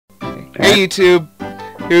Hey YouTube,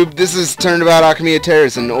 this is Turnabout Alchemy of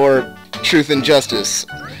Terrorism, or Truth and Justice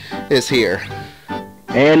is here.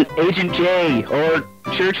 And Agent J, or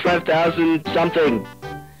Church 5000 something.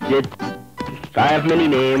 I have many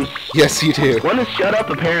names. Yes, you do. One is Shut Up,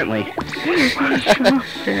 apparently.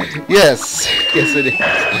 Yes, yes it is.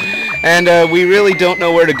 And we really don't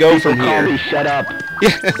know where to go from Call here. me Shut Up.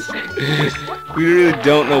 Yes. We really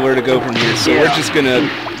don't know where to go from here, so we're just gonna,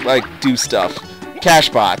 like, do stuff. Cash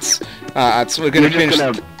bots. So we're gonna finish...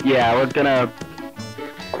 we're gonna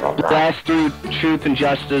blast through Truth and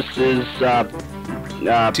Justice's,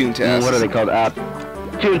 Toontown. what are they called?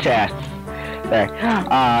 Toontown. There.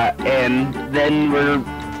 And then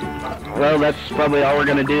well, that's probably all we're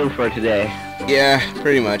gonna do for today. Yeah,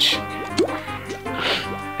 pretty much.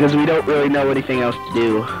 Because we don't really know anything else to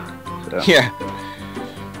do. So. Yeah.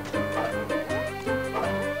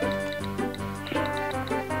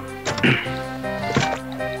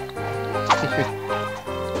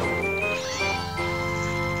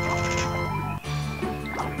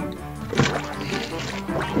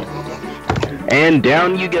 And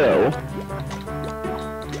down you go.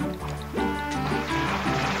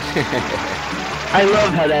 I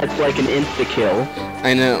love how that's like an insta-kill.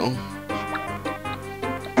 I know.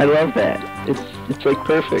 I love that. It's like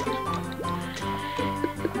perfect.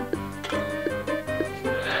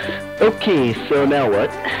 Okay, so now what?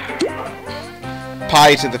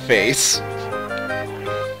 Pie to the face.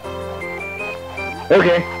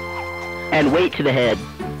 Okay. And weight to the head.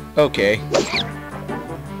 Okay.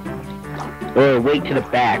 Or weight to the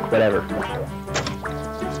back, whatever.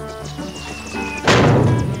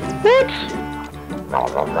 What?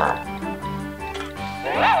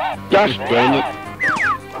 Gosh dang it.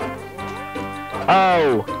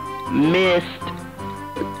 Oh, missed.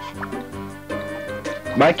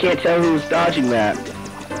 I can't tell who's dodging that.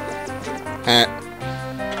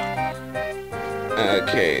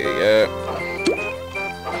 Okay,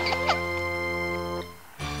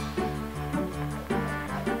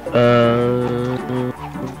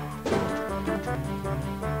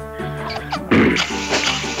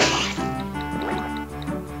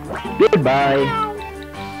 Goodbye.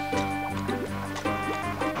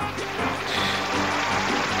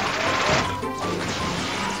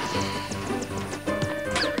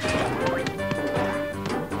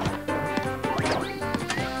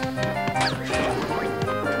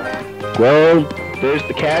 Well, there's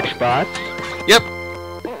the catch bots. Yep.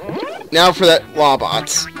 Now for that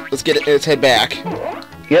Lawbots. Let's head back.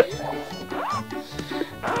 Yep.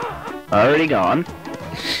 Already gone.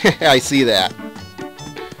 I see that.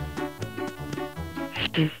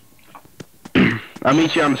 I'll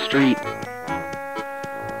meet you on the street.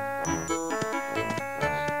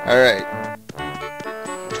 Alright.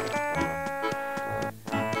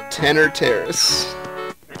 Tenor Terrace.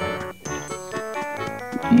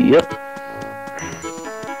 Yep.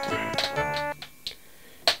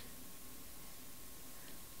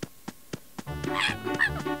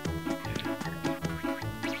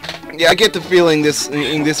 Yeah, I get the feeling this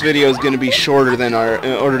video is going to be shorter than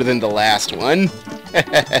the last one.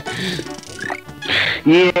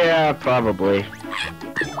 Yeah, probably.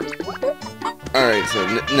 Alright, so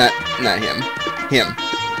not him. Him.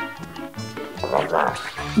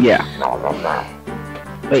 Yeah.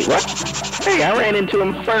 Wait, what? Hey, I ran into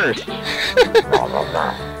him first.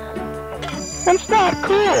 That's not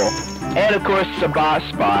cool. And of course, the boss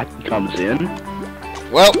spot comes in.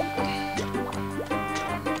 Well,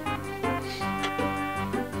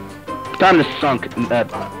 time to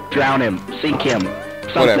drown him, sink him,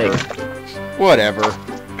 something. Whatever.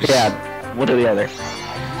 Yeah, one or the other.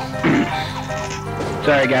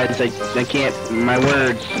 Sorry guys, I can't, my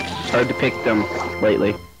words, it's hard to pick them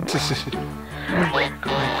lately.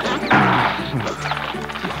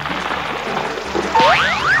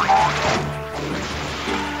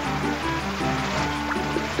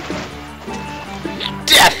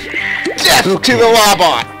 Death! Death to the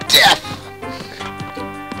Lawbot! Death!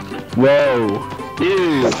 Whoa,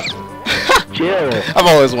 dude. Chill. I've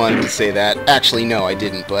always wanted to say that. Actually, no, I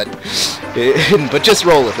didn't, but just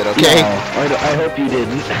roll with it, okay? No, I hope you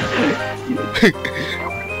didn't.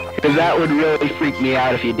 Because that would really freak me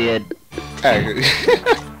out if you did.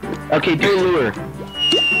 Okay, do a lure.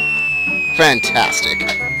 Fantastic.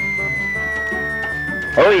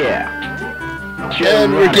 Oh yeah.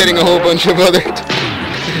 And we're getting a whole bunch of other...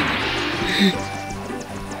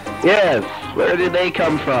 Yes, where did they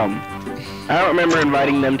come from? I don't remember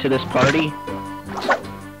inviting them to this party.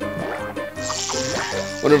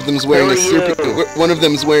 One of them's wearing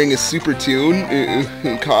a Super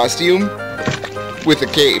Toon costume with a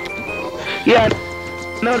cape. Yeah.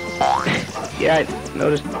 No. Yeah, I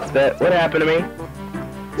noticed that. What happened to me?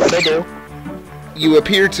 What'd I do? You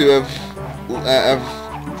appear to have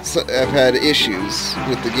had issues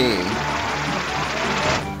with the game.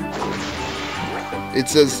 It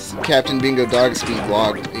says Captain Bingo Dogspeed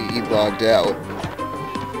logged out.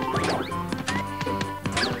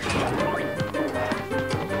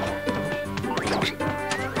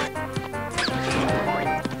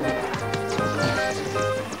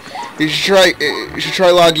 You should try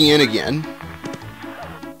logging in again.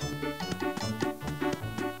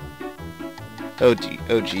 Oh geez.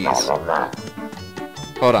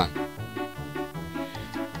 Hold on.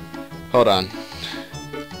 Oh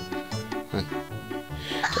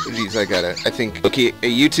geez, I think. Okay,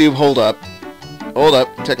 YouTube, hold up.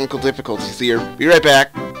 Technical difficulties here. Be right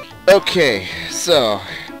back. Okay, so.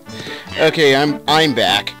 Okay, I'm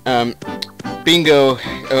back. Bingo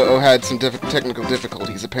had some technical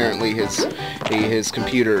difficulties. Apparently, his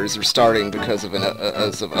computer is restarting because of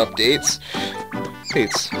updates.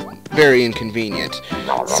 It's very inconvenient.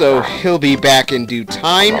 So he'll be back in due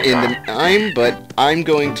time. But I'm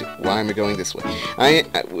going to. Why am I going this way?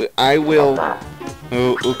 I will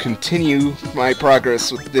continue my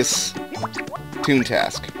progress with this Toon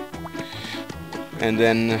task, and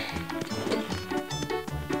then.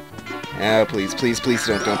 Oh, please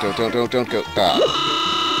don't go.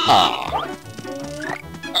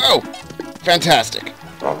 Oh, fantastic.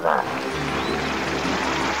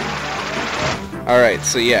 Alright,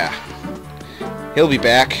 so yeah. He'll be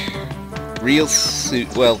back real soon.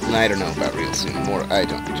 Well, I don't know about real soon.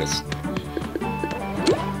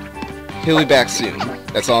 He'll be back soon.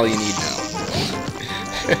 That's all you need to know.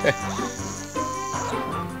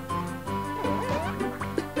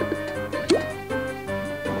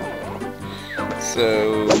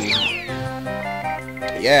 So,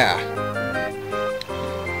 yeah.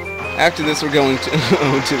 After this, we're going to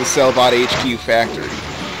the Cellbot HQ factory.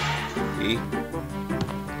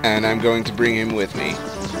 And I'm going to bring him with me.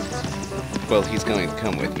 Well, he's going to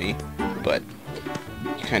come with me, but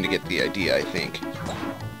you kind of get the idea, I think.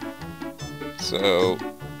 So,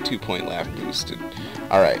 2-point laugh boosted.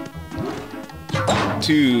 Alright.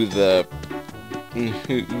 To the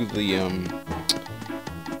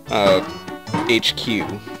HQ.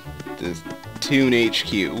 The Toon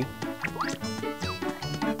HQ.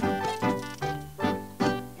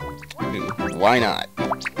 Why not?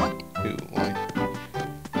 Why?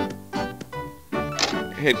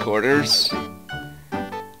 Headquarters.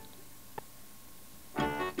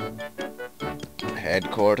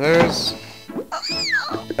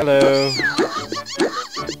 Hello.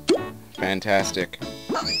 Fantastic.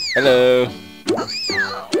 Hello.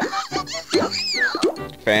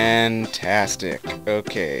 Fantastic.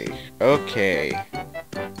 Okay.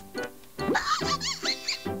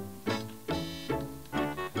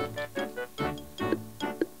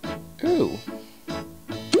 Ooh.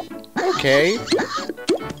 Okay.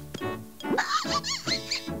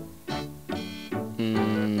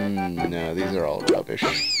 No, these are all rubbish.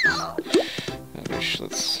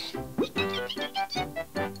 Let's...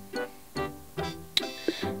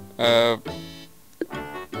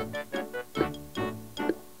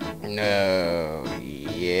 No...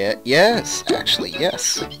 Yeah... Yes! Actually,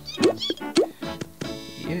 yes!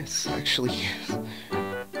 Yes, actually, yes.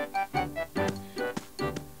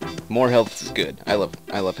 More health is good. I love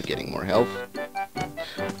getting more health.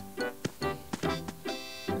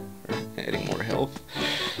 Adding more health.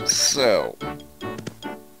 So...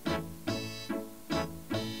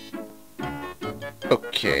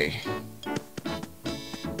 Okay.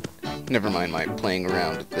 Never mind my playing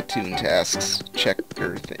around with the Toon tasks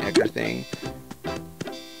checker thing.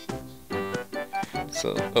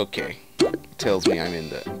 So, okay. It tells me I'm in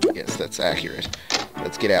the... Yes, that's accurate.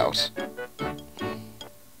 Let's get out.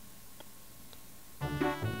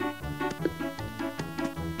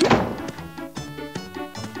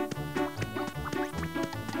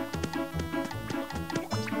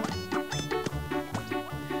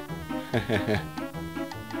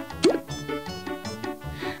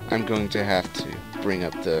 I'm going to have to bring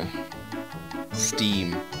up the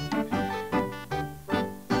Steam.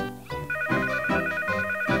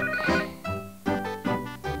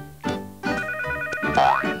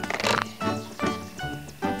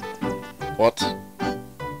 What?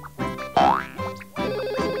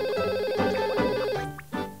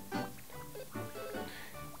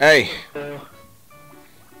 Hey.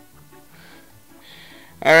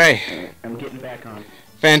 Alright. I'm getting back on.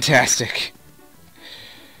 Fantastic.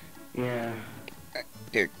 Yeah.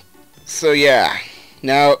 So yeah,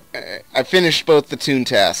 now I finished both the Toon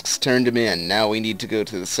tasks, turned them in. Now we need to go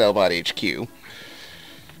to the Cellbot HQ.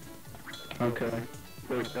 Okay.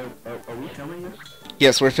 Are we filming this?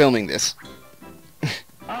 Yes, we're filming this.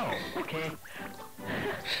 Oh, okay.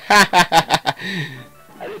 I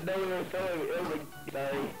didn't know we were filming.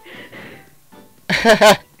 Sorry.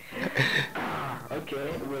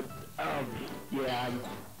 Okay, but, yeah,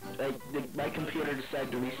 my computer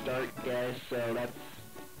decided to restart, guys, so that's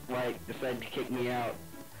why it decided to kick me out.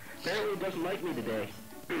 Apparently it doesn't like me today.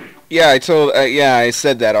 Yeah, I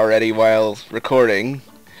said that already while recording,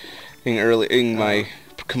 in my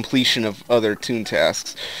completion of other Toon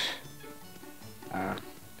tasks.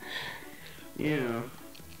 Yeah.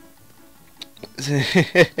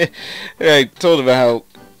 I told about how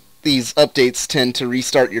these updates tend to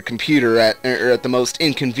restart your computer at the most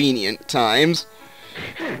inconvenient times.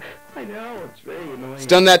 I know, it's very annoying. It's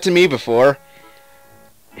done that to me before.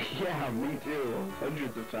 Yeah, me too.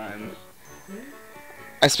 Hundreds of times.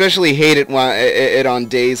 I especially hate it on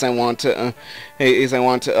days I want to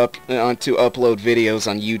upload videos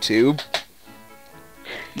on YouTube.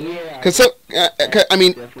 Yeah. I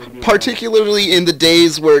mean, particularly in the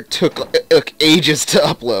days where it took ages to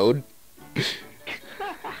upload.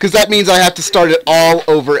 Because that means I have to start it all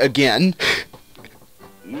over again.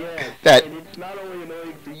 Yes, and it's not only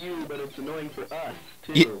annoying for you, but it's annoying for us,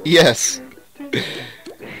 too. Yes.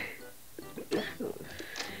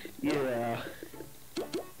 Yeah.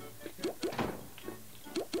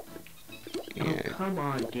 Oh, come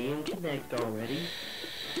on, game, connect already.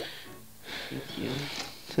 Thank you.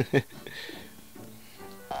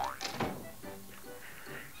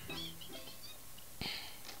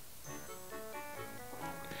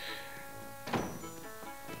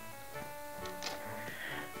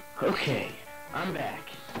 Okay, I'm back.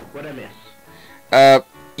 What'd I miss?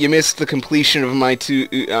 You missed the completion of my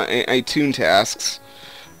Toon tasks.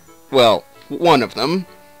 Well, one of them.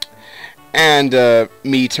 And,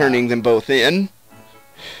 me turning them both in.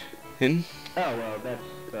 Oh, well, that's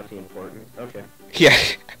nothing important. Okay. Yeah,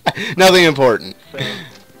 nothing important.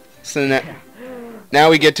 So now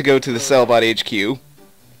we get to go to the Cellbot HQ. Oh,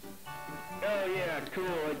 yeah, cool.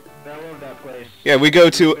 I love that place. Yeah, we go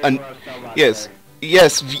to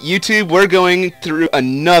Yes, YouTube, we're going through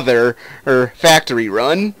another factory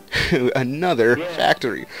run. Another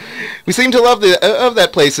factory. We seem to love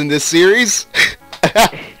that place in this series.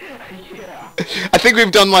 I think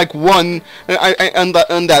we've done like one. I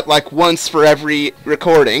done that like once for every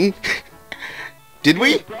recording. Did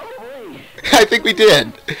we? Probably. I think we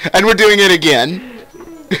did, and we're doing it again.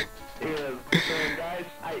 So guys,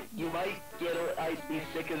 you might be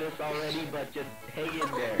sick of this already, but just hang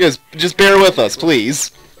in there. Yes, just bear with us,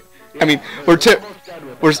 please. I mean, we're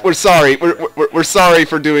sorry. We're sorry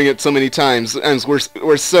for doing it so many times, and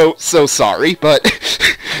we're so sorry, but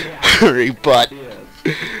but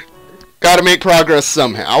gotta make progress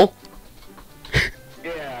somehow.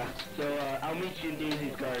 Yeah. So I'll meet you in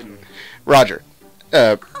Daisy's garden. Roger.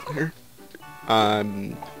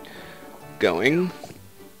 I'm going.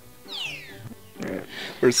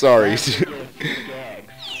 We're sorry.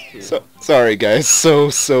 Sorry, guys. So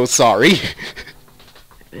sorry.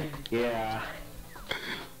 Yeah.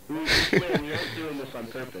 We aren't doing this on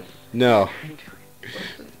purpose. No.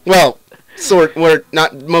 Well, we're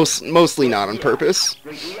not mostly not on purpose.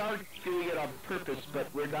 We are doing it on purpose, but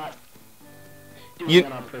we're not doing it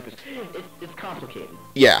on purpose. It's complicated.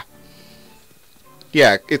 Yeah.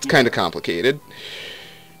 Yeah, it's kind of complicated.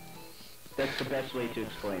 That's the best way to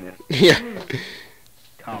explain it. Yeah.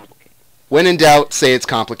 Complicated. When in doubt, say it's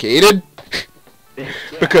complicated. Yeah.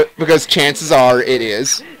 Because chances are it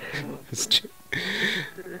is.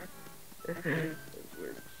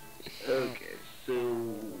 Okay, so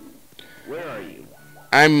where are you?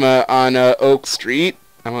 I'm on Oak Street.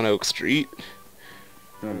 I'm on Oak Street.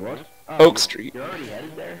 On what? Oak Street. You're already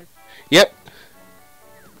headed there? Yep.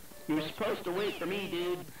 You were supposed to wait for me,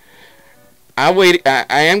 dude. I'll wait. I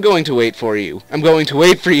am going to wait for you. I'm going to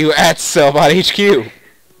wait for you at Cellbot HQ.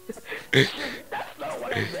 That's not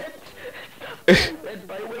what I meant. That's not what I meant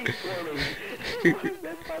by wait for me.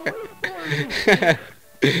 That's what I meant by wait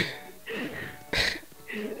for me.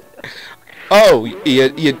 Oh,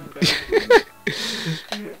 you.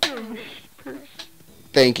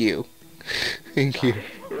 Thank you. Thank you.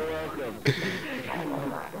 You're welcome.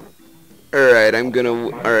 Alright, I'm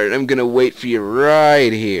gonna wait for you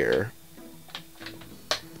right here.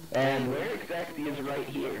 And where exactly is right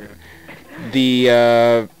here? The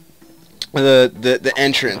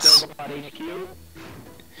entrance.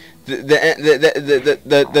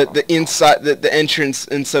 The inside the entrance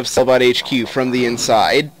of Cellbot HQ from the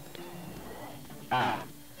inside. Ah.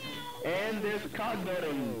 And there's a cog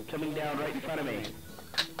building coming down right in front of me.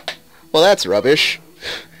 Well, that's rubbish.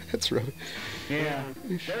 That's rubbish. Yeah.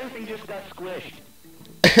 Everything just got squished.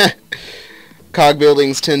 Cog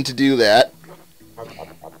buildings tend to do that.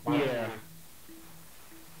 Yeah.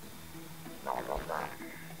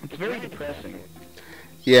 It's very depressing.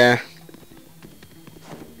 Yeah.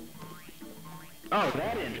 Oh,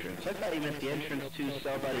 that entrance. I thought you meant the entrance to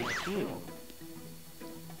somebody's school.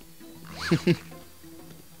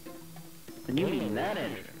 And you mean that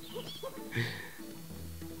entrance?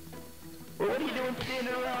 Well, what are you doing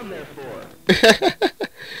standing around there for?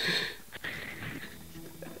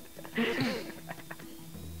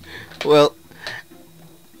 Well,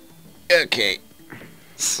 okay.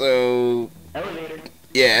 So, Elevator.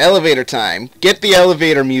 yeah, elevator time. Get the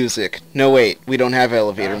elevator music. No, wait, we don't have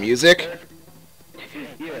elevator music.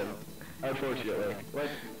 Yeah, unfortunately. What?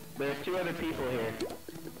 There's two other people here.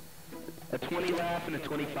 A 20 laugh and a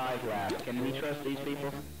 25 laugh. Can we trust these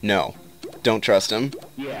people? No, don't trust them.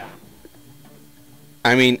 Yeah.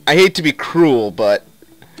 I mean, I hate to be cruel, but...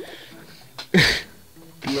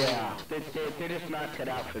 Yeah, they're just not cut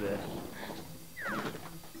out for this.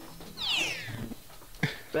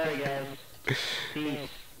 Sorry, guys. Peace.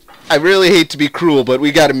 I really hate to be cruel, but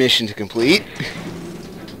we got a mission to complete.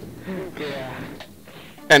 Yeah.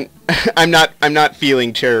 And I'm not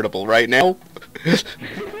feeling charitable right now. I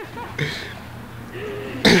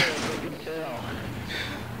can tell.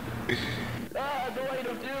 Ah, the light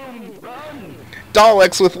of doom! Run!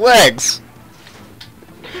 Daleks with legs.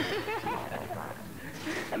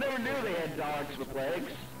 I never knew they had dogs with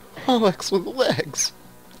legs. Daleks with legs.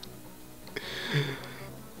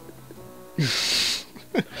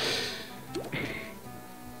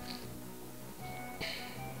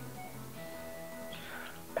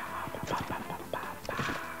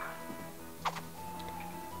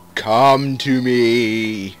 Come to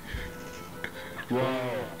me. Whoa.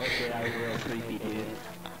 Okay, that was real creepy, dude.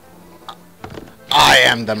 I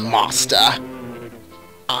am the master.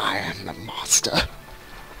 I am the master.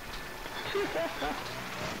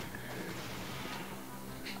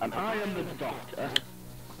 And I am the doctor.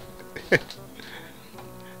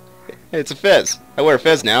 It's a fez. I wear a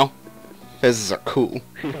fez now. Fezzes are cool.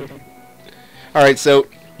 Alright, so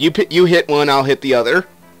you hit one, I'll hit the other.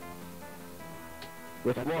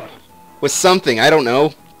 With what? With something, I don't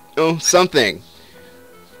know. Oh, something.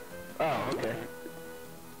 Oh, okay.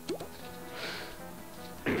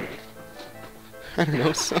 I don't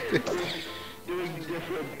know, something. Doing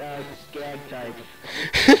different gag types.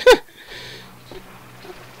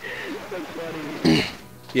 That's funny.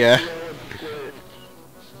 Yeah. Slow and squirt.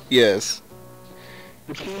 Yes.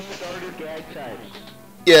 The two starter gag types.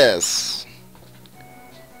 Yes.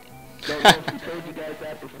 Don't know if we told you guys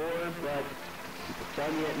that before, but I'm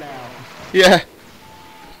telling you it now. Yeah.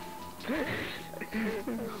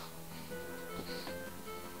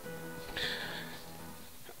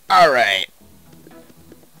 Alright.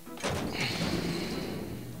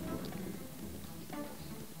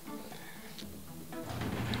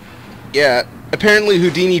 Yeah, apparently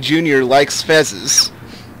Houdini Jr. likes fezzes.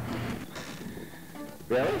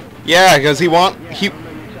 Really? Yeah, because he Yeah, I remember you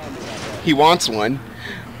telling me about that. he wants one.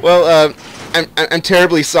 Well, I'm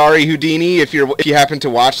terribly sorry, Houdini, if you happen to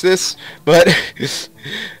watch this, but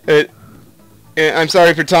I'm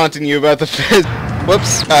sorry for taunting you about the fez.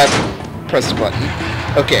 Whoops, press the button.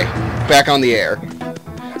 Okay, back on the air.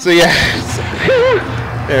 So yeah, so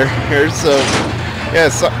yeah,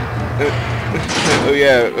 oh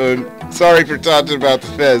yeah, sorry for taunting about the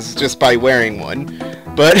fez just by wearing one,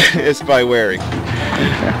 but it's by wearing.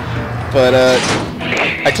 But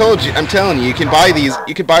I told you, I'm telling you, you can buy these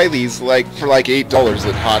like for like $8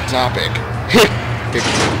 at Hot Topic.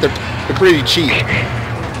 they're pretty cheap.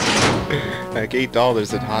 Like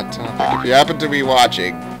 $8 at Hot Topic. If you happen to be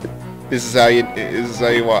watching, that's how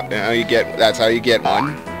you get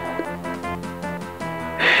one.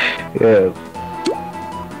 Yes.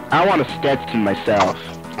 I want a Stetson myself.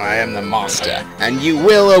 I am the master, and you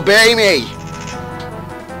will obey me.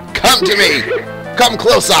 Come to me. Come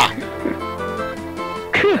closer.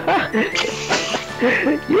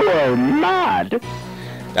 You are mad.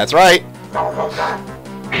 That's right.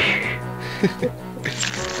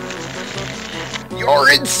 You're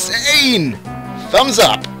insane. Thumbs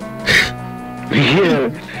up. Yeah.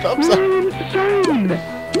 Thumbs up. You're insane.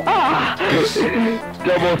 Ah.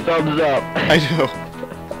 Double thumbs up. I know.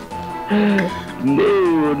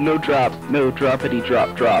 No drop. No droppity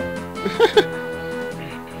drop drop.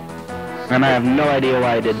 And I have no idea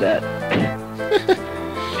why I did that.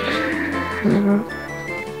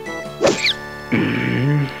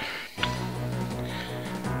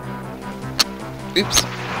 Oops.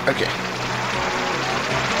 Okay.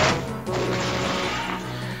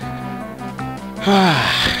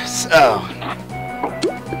 So.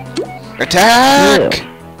 Attack!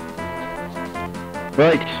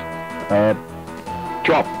 Right.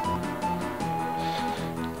 Drop.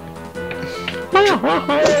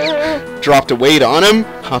 Dropped a weight on him.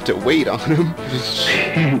 Hopped a weight on him.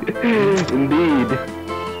 Indeed.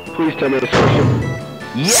 Please tell me to squish him.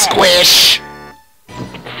 Yes! Squish!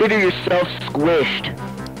 Consider yourself squished.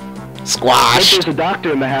 Squash! I think there's a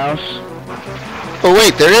doctor in the house. Oh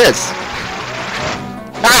wait, there is!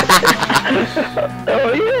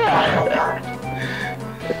 Oh yeah!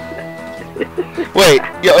 Wait,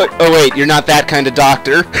 oh wait, you're not that kind of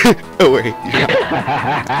doctor. Oh wait.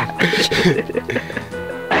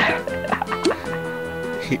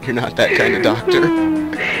 You're not that kind of doctor.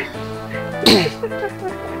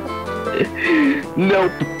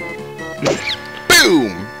 Nope.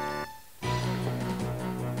 Boom!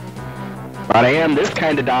 But I am this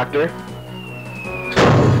kind of doctor.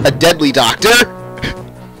 A deadly doctor?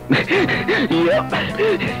 Yep.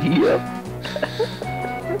 Yep.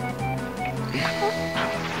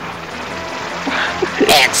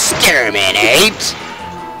 Exterminate!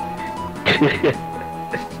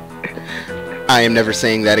 I am never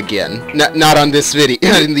saying that again. Not on this video.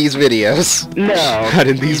 Not in these videos. No. Not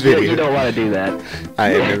in these videos. You don't want to do that.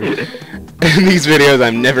 I am never. In these videos,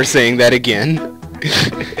 I'm never saying that again.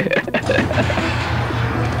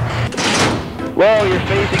 Whoa, you're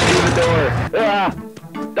facing through the door. Ah!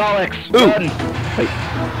 Daleks, Ooh. run! Wait.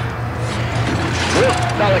 Whoa,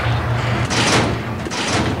 Daleks!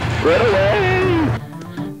 Run away!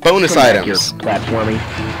 Bonus Come back here, items. platforming.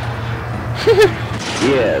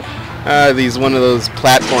 Yes. These one of those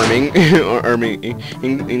platforming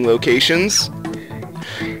in locations.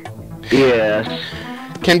 Yes.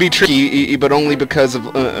 Can be tricky, but only because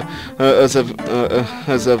of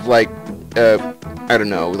like I don't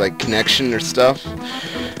know, like connection or stuff.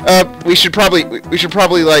 We should probably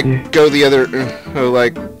like go the other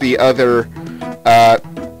like the other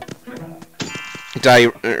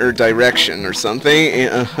direction or something,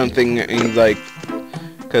 something like,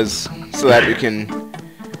 cause so that we can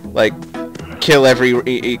like kill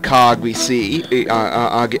every cog we see in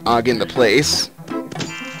the place.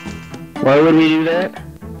 Why would we do that?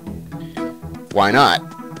 Why not?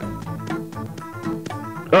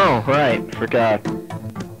 Oh, right. Forgot.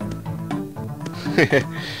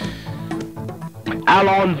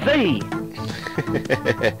 Alon V!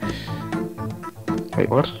 Wait,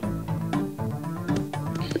 what?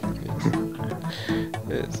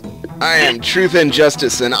 I am truth and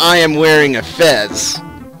justice, and I am wearing a fez.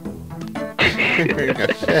 Wearing a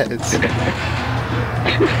fez.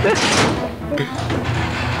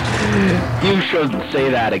 You shouldn't say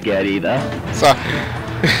that again, either. So,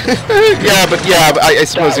 yeah, but I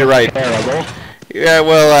suppose you're right. Terrible. Yeah,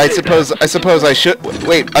 well, I suppose I should.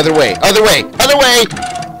 Wait, other way, other way, other way.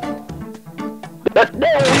 No,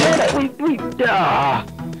 we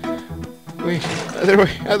Wait, other way,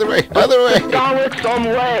 other way, other way. Daleks on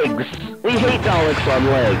legs. We hate Daleks on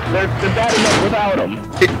legs. They're bad enough without them.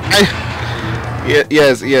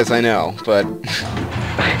 Yes, I know, but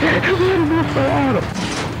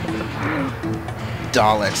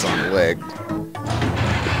Daleks on leg.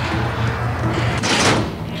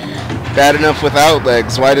 Bad enough without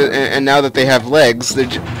legs. Why did? And now that they have legs, they're.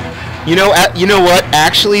 You know what?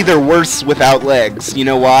 Actually, they're worse without legs. You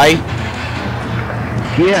know why?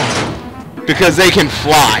 Yeah. Because they can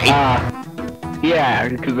fly. Yeah,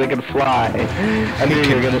 because they can fly. I knew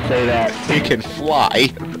you were gonna say that. They can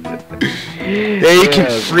fly. They can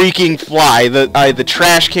freaking fly. The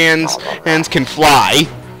trash cans can fly.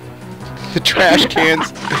 The trash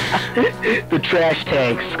cans. The trash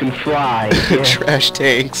tanks can fly. Yeah. Trash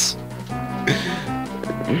tanks.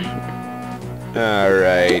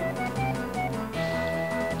 Alright.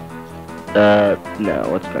 No,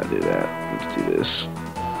 let's not do that. Let's do this.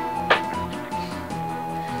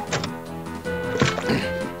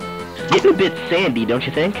 Getting a bit sandy, don't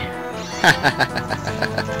you think?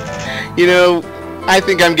 You know, I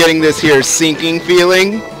think I'm getting this here sinking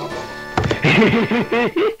feeling.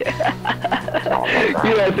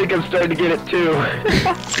 Yeah, I think I'm starting to get it too.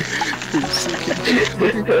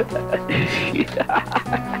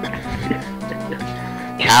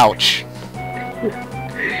 Ouch.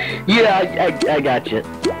 Yeah, I got you.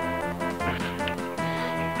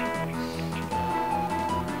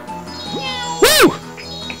 Woo!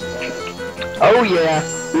 Oh yeah,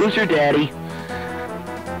 who's your daddy?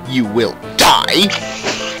 You will die.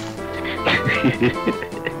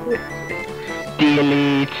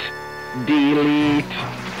 Delete. Delete.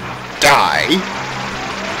 Die.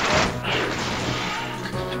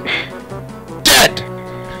 Dead.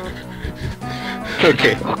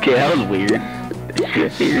 Okay. Okay, that was weird.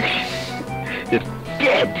 Just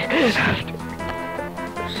dead.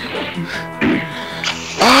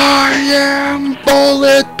 am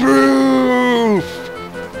bulletproof!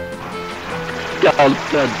 Oh,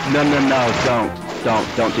 no,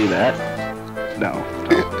 don't do that. No,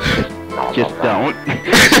 just don't.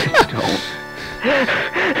 Don't.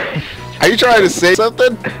 Are you trying to say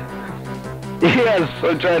something? Yes,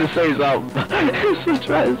 I'm trying to say something.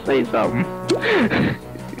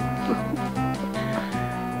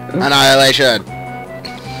 Annihilation.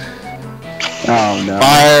 Oh no.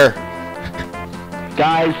 Fire.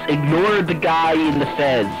 Guys, ignore the guy in the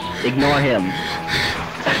fez. Ignore him.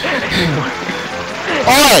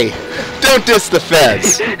 Oi! Don't diss the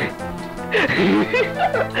fez. And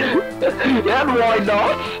why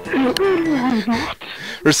not? Why not?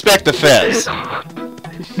 Respect the fez.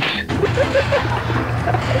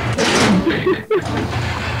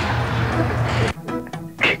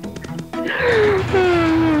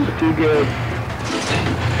 Too good.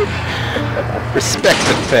 Respect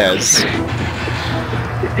the fez.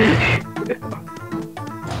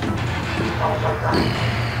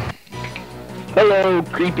 Hello,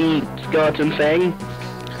 creepy skeleton thing.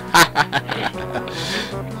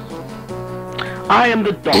 I am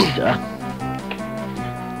the doctor.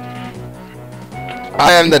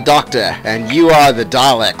 I am the doctor, and you are the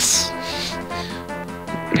Daleks.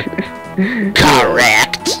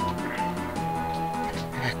 Correct.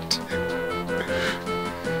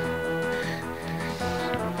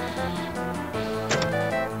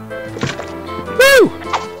 Woo!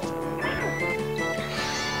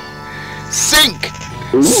 Sink!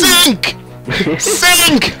 Ooh. Sink!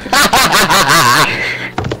 Sink!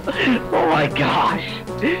 Oh my gosh.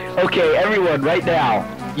 Okay, everyone, right now,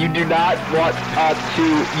 you do not want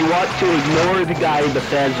you want to ignore the guy in the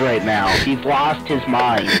fez right now. He's lost his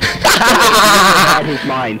mind. He's had his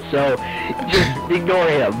mind, so just ignore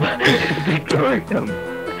him. Just ignore him.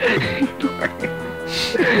 Ignore him.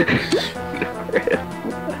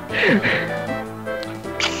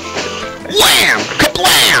 Wham!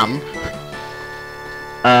 Kablam!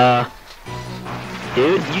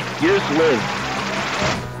 Dude, yours lived.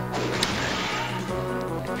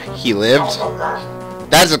 He lived?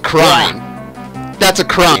 That's a crime. That's a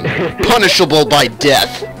crime. Punishable by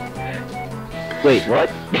death. Wait,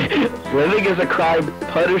 what? Living is a crime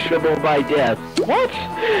punishable by death. What?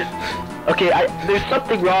 Okay, there's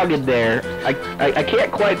something wrong in there. I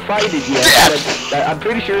can't quite find it yet, but I'm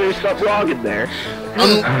pretty sure there's something wrong in there.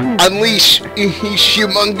 Unleash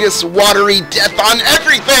humongous watery death on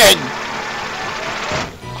everything!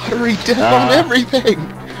 Watery death on everything!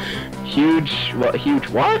 Huge what?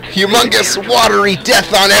 Humongous watery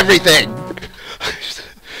death on everything!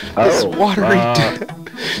 This watery death.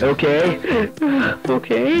 Okay.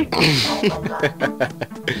 Okay.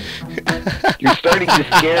 You're starting to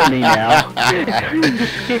scare me now.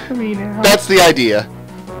 That's the idea.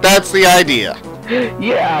 That's the idea.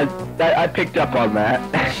 Yeah, I picked up on that.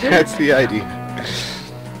 That's the idea.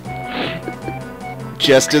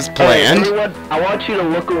 Just as planned. Hey, everyone, I want you to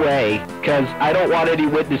look away, because I don't want any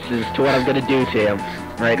witnesses to what I'm going to do to him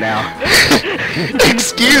right now.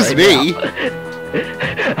 Excuse me.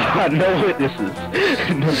 No witnesses.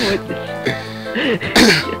 No witnesses.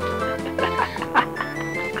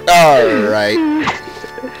 Alright.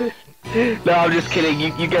 No, I'm just kidding.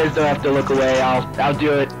 You guys don't have to look away. I'll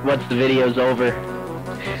do it once the video's over.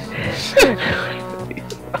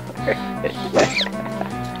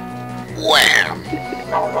 Wham!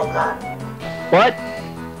 What?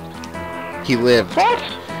 He lived. What?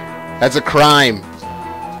 That's a crime.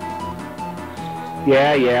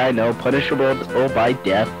 Yeah, I know. Punishable by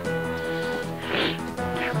death.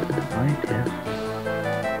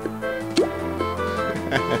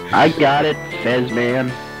 I got it, Fez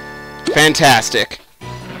man. Fantastic.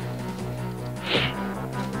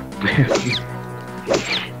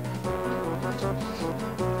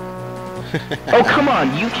 Oh, come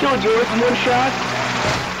on. You killed yours in one shot?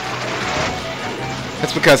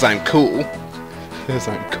 That's because I'm cool. Because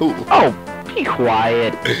I'm cool. Oh, be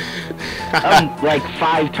quiet. I'm like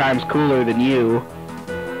 5 times cooler than you.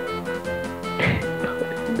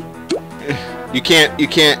 You can't.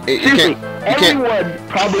 Seriously, everyone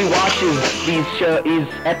probably watches these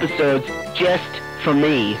episodes just for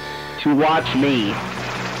me, to watch me.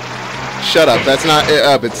 Shut up. That's not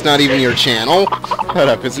up. It's not even your channel. Shut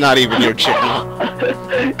up. It's not even your channel.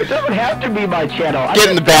 It doesn't have to be my channel. Get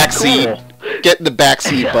in the back seat. Get in the back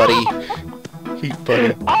seat, buddy.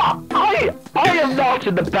 Buddy. I am not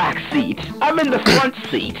in the back seat. I'm in the front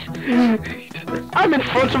seat. I'm in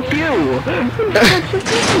front of you.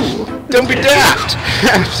 Don't be daft.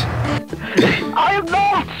 I am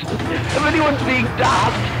not. If anyone's being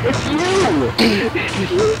daft, it's you.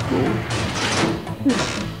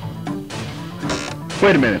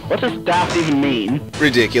 Wait a minute. What does daft even mean?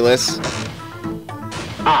 Ridiculous.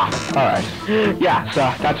 Ah, alright. Yeah,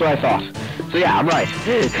 so that's what I thought. So yeah, I'm right.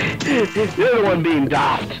 You're the one being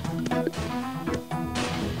daft.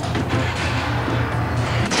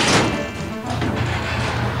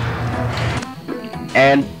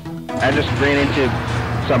 And I just ran into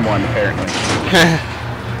someone, apparently.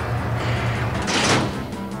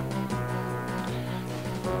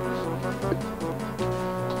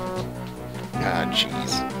 Ah,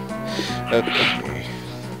 jeez. Okay.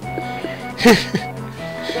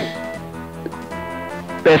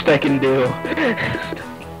 Best I can do.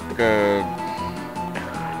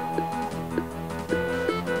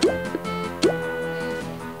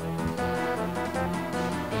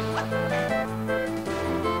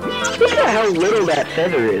 Look at how little that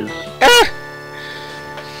feather is.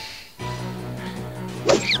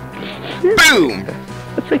 Boom!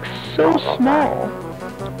 It's like so small.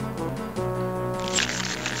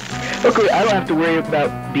 Okay, I don't have to worry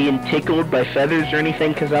about being tickled by feathers or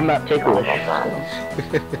anything because I'm not ticklish.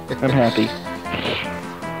 I'm happy.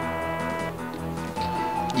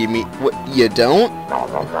 You mean what? You don't?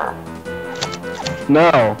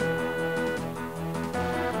 No.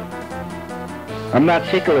 I'm not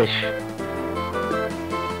ticklish.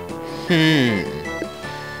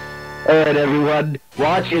 Alright everyone,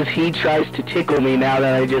 watch as he tries to tickle me now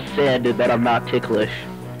that I just said that I'm not ticklish.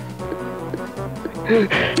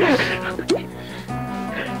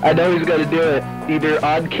 I know he's gonna do it, either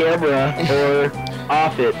on camera or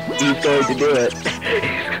off it. He's going to do it. He's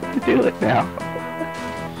going to do it now.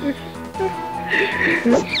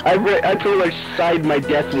 I pretty much signed my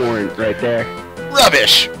death warrant right there.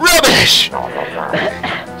 Rubbish! Rubbish!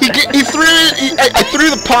 He threw it. I threw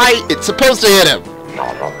the pie. It's supposed to hit him.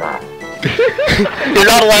 You're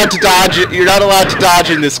not allowed to dodge it. You're not allowed to dodge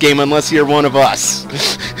in this game unless you're one of us.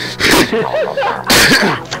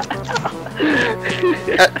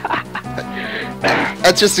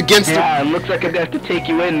 That's just against the... Yeah, it looks like I'm gonna have to take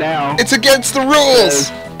you in now. It's against the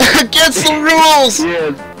rules! Against the rules!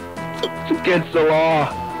 Yes. It's against the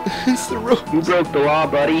law. It's the rules. You broke the law,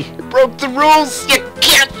 buddy. You broke the rules! You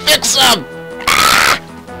can't fix them!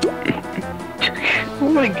 Oh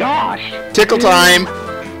my gosh. Tickle time!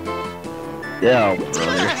 Yeah,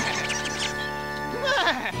 brother.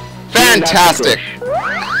 Fantastic!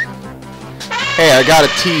 Hey, I got a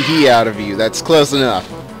tee-hee out of you. That's close enough.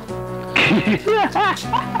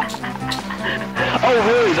 Oh,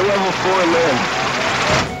 really? The level 4 live.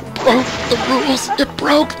 Broke the rules! You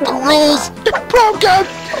broke the rules! You broke them!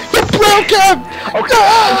 You broke them! Okay,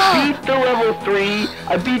 Ah! I beat the level 3,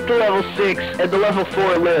 I beat the level 6, and the level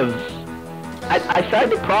 4 lives. I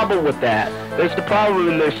found a problem with that. There's a problem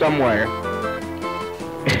in there somewhere.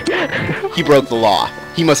 He broke the law.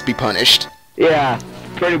 He must be punished. Yeah,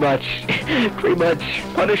 pretty much. Pretty much.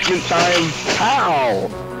 Punishment time. How?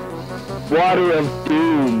 Water of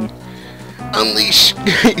Doom. Unleash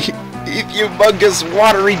humongous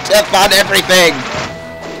watery death on everything!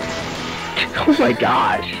 Oh my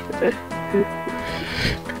gosh.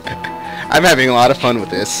 I'm having a lot of fun with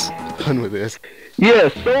this.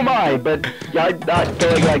 Yes, so am I, but I'm not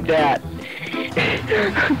going like that.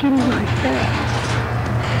 I'm getting like that.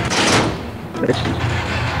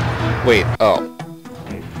 Wait, oh.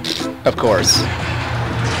 Of course.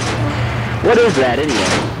 What is that,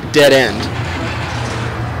 anyway? Dead end.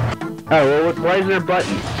 Oh, well, why is there a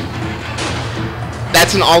button?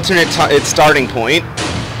 That's an alternate starting point.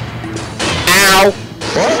 Ow!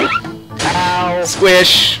 What? Ow!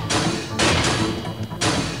 Squish!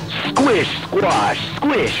 Squish, squash,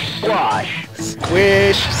 squish, squash.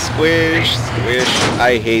 Squish, squish, squish.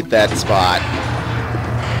 I hate that spot.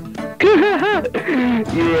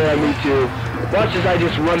 Yeah, me too. Watch as I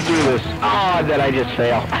just run through this. Ah, that I just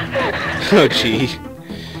fail. Oh, gee.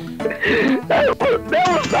 That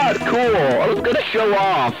was not cool. I was gonna show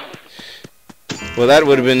off. Well, that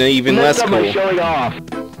would have been even less Next time cool. I'm showing off.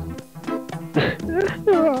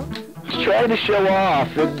 I was trying to show off.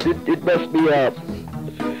 It messed me up.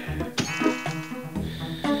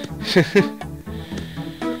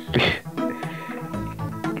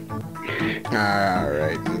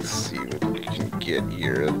 Alright, let's see what we can get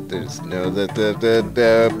here. There's no...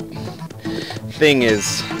 The thing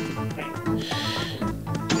is...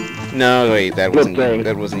 No, wait, that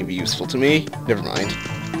wasn't even useful to me. Never mind.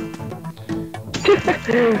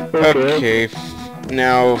 Okay,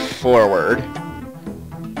 now forward.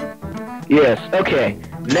 Yes, okay.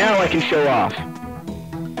 Now I can show off.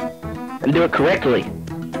 And do it correctly.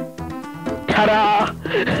 Ta-da!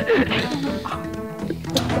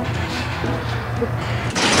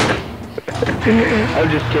 I'm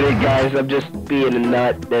just kidding, guys. I'm just being a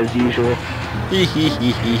nut, as usual. Word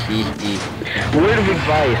of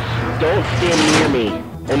advice: don't stand near me.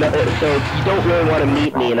 And so you don't really want to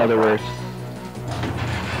meet me. In other words,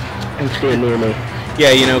 don't stand near me.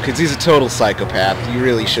 Yeah, you know, because he's a total psychopath. You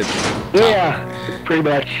really shouldn't. Yeah, pretty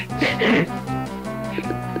much.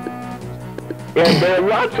 And there are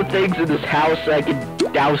lots of things in this house I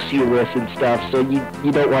could douse you with and stuff, so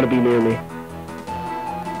you don't want to be near me.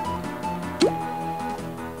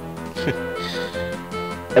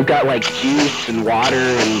 I've got like juice and water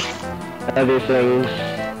and other things.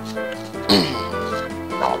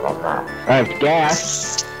 I have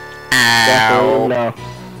gas. Ow. No,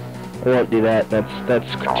 I won't do that. That's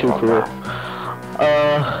too cruel.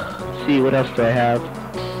 Let's see, what else do I have?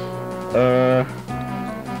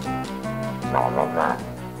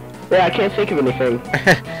 Yeah, I can't think of anything.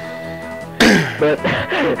 But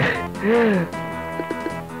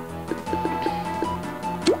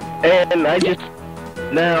and I just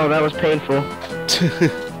no, that was painful.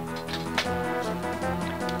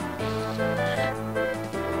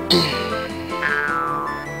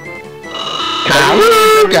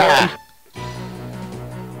 Cowabunga!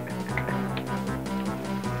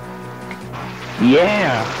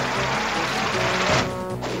 Yeah.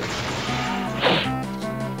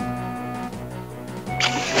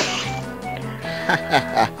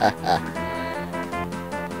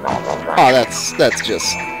 Oh, that's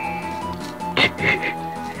just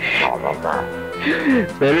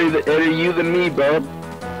better you than me, bub.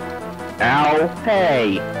 Ow.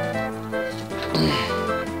 Hey.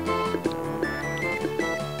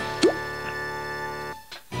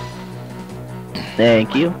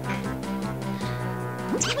 Thank you.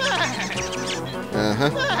 uh-huh.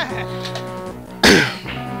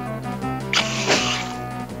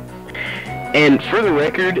 And for the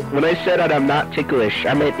record, when I said that I'm not ticklish,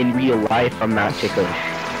 I meant in real life I'm not ticklish.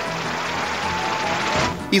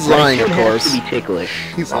 He's lying, of Has course. to be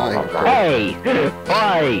ticklish. He's lying, of course. Hey!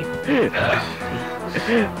 Why?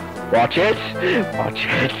 Watch it! Watch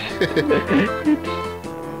it!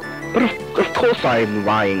 But of course I'm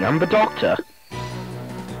lying. I'm the doctor.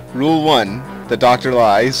 Rule 1: the doctor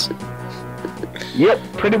lies. Yep,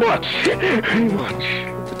 pretty much. Pretty much.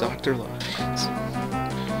 The doctor lies.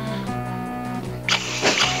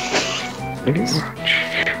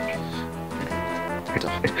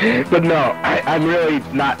 But no, I'm really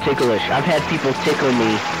not ticklish. I've had people tickle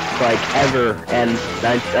me, like, ever, and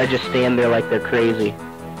I just stand there like they're crazy.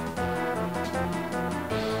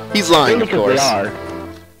 He's lying, Only of course. They are.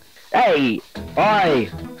 Hey! Why?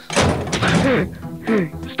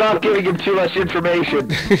 Stop giving him too much information.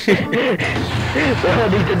 We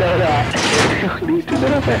don't need to know that. We don't need to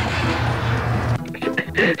know that. We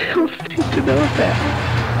don't need to know that.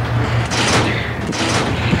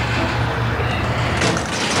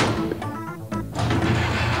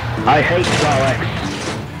 I hate Daleks.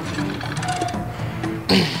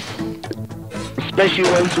 Especially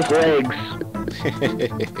ones with legs.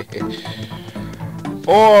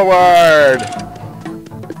 Forward!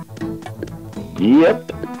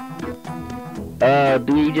 Yep.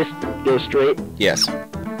 Do we just go straight? Yes.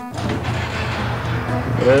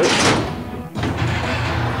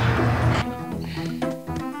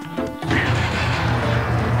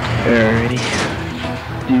 Alrighty.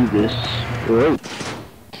 Do this. Whoa.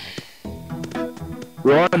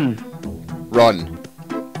 Run! Run.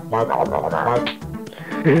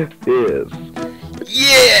 Yes.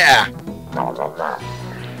 Yeah!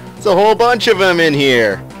 There's a whole bunch of them in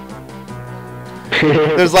here.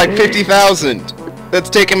 There's like 50,000. Let's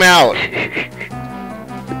take him out.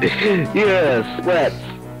 Yes, let's.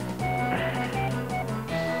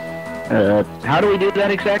 How do we do that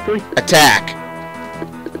exactly? Attack.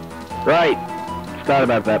 Right. Forgot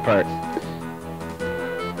about that part.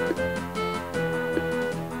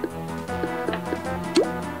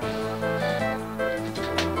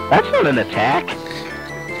 That's not an attack.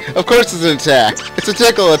 Of course it's an attack. It's a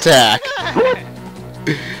tickle attack.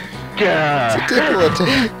 It's a tickle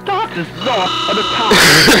attack. That is not an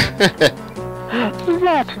attack.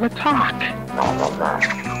 That's an attack.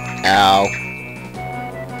 Ow.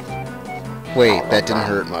 Wait, that didn't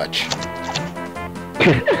hurt much.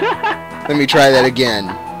 Let me try that again.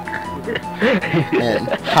 And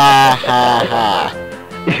ha ha ha.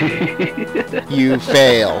 You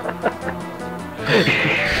fail.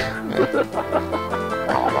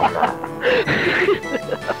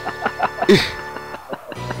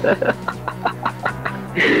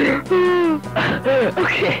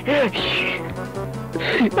 Okay.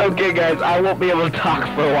 Okay, guys, I won't be able to talk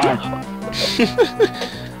for a while.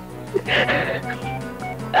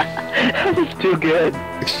 That was too good.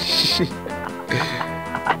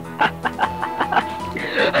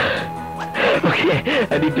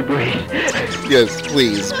 I need to breathe. Yes,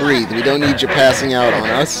 please, breathe. We don't need you passing out on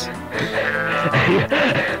us.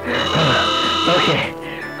 Okay.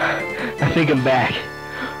 I think I'm back.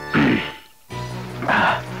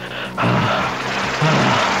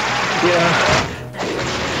 Yeah.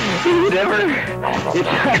 Whatever.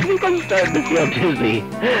 I think I'm starting to feel dizzy.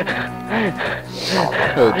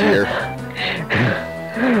 Oh dear.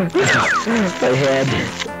 My head.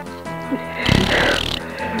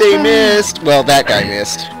 They missed! Well, that guy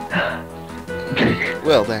missed.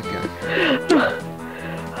 Well, that guy.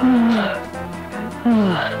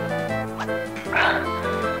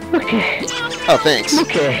 Okay. Oh, thanks.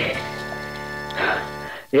 Okay.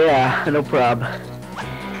 Yeah, no problem.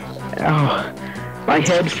 Oh, my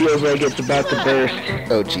head feels like it's about to burst.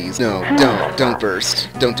 Oh, jeez. No, don't burst.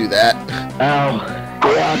 Don't do that. Ow.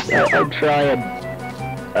 Yeah, I'm trying.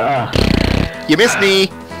 You missed me!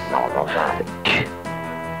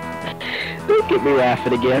 Don't get me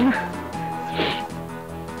laughing again.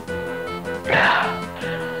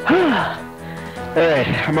 Alright,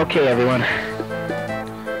 I'm okay, everyone.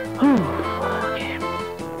 Okay.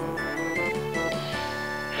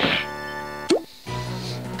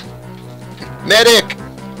 Medic!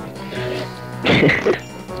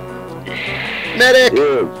 Medic!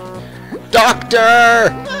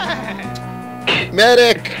 Doctor!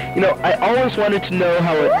 Medic! You know, I always wanted to know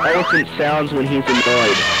how an elephant sounds when he's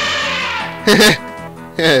annoyed.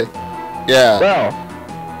 Yeah. Well,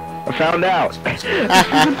 I found out.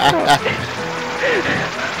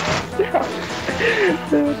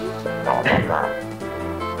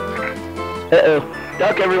 Uh-oh.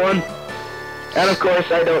 Duck, everyone. And of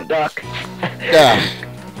course, I don't duck. Yeah.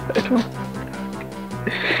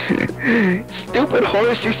 Stupid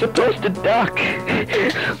horse, you're supposed to duck. You're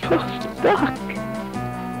supposed to duck.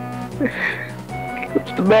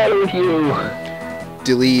 What's the matter with you?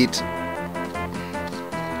 Delete.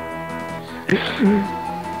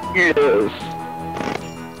 Yes.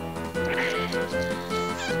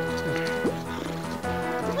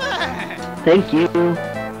 Thank you.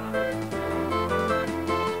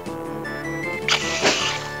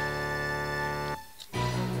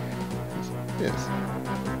 Yes.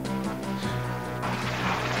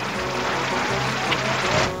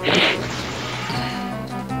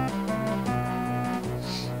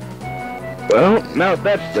 Well, now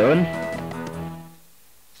that's done.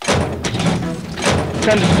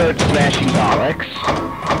 Time to start smashing Daleks.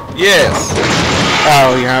 Yes.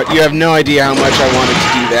 Oh, yeah. You have no idea how much I wanted to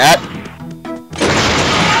do that.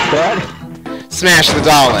 What? Smash the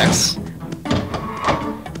Daleks.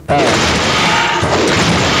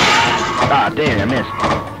 Ah, dang, I missed.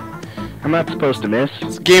 I'm not supposed to miss.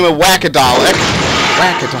 It's a game of Whack-a-Dalek.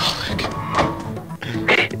 Whack-a-Dalek.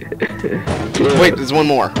 Wait, there's one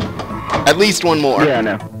more. At least one more. Yeah, I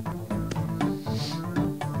know.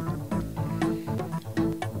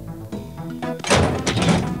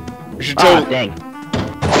 Dang.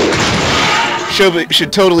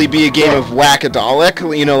 Should totally be a game of Whack-a-Dalek.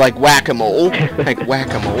 You know, like Whack-a-Mole. Like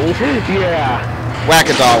Whack-a-Mole. Yeah.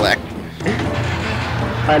 Whack-a-Dalek.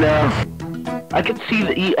 I know. I could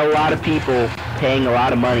see a lot of people paying a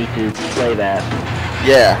lot of money to play that.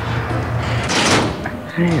 Yeah.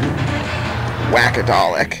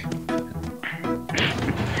 Whack-a-Dalek.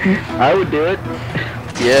 I would do it.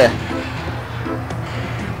 Yeah.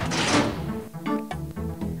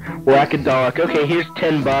 Whack-a-Dalek. Okay, here's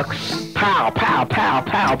 $10. Pow, pow, pow,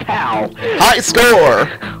 pow, pow. High score!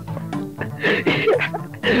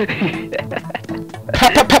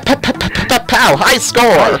 Pow! High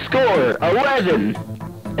score! High score! 11!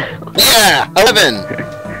 Yeah! 11!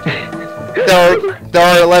 There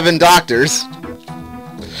are 11 doctors.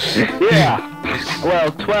 Yeah.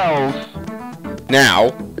 Well, 12.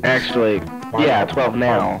 Now. Actually, yeah, 12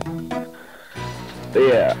 now. But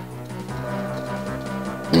yeah.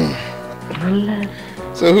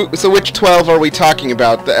 So which 12 are we talking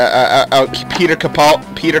about? Peter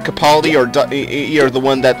Capaldi, or the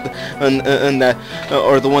one that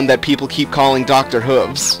or the one that people keep calling Dr.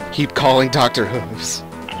 Hooves? Keep calling Dr. Hooves.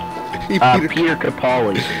 Peter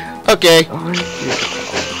Capaldi. Okay.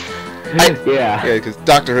 Yeah. Yeah, because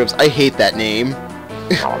Dr. Hooves, I hate that name.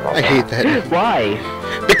 I hate that name. Why?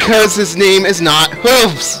 Because his name is not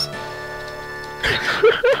Hooves.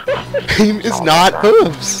 Name is not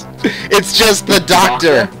Hooves. It's just the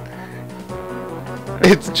doctor.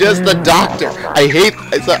 It's just the doctor. I hate.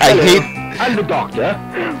 I'm the doctor.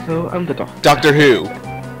 Oh, I'm the doctor. Doctor Who.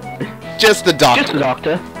 Just the doctor. Just the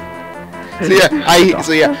doctor.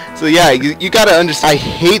 So yeah. You gotta understand. I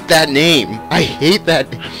hate that name. I hate that.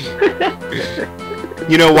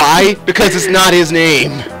 You know why? Because it's not his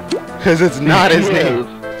name. Because it's not his name.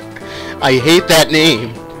 I hate that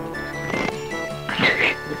name.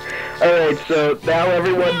 Alright, so now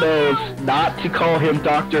everyone knows not to call him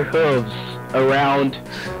Dr. Hooves around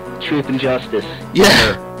Truth and Justice.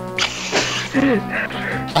 Yeah.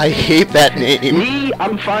 I hate that name. Me,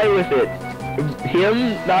 I'm fine with it.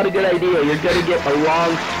 Him, not a good idea. You're gonna get a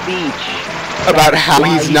long speech About how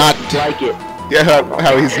he's not like it. Yeah,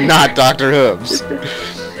 how he's not Dr. Hooves. So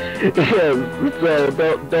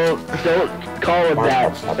don't call him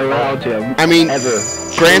that around him. I mean, ever.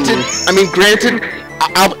 Granted,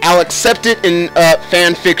 I'll accept it in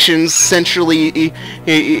fan fictions centrally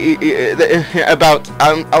about.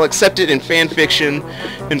 I'll accept it in fan fiction,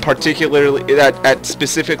 in particularly that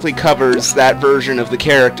specifically covers that version of the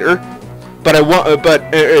character. But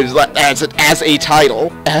as a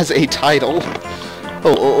title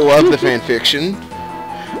of the fan fiction.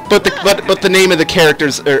 But the name of the character,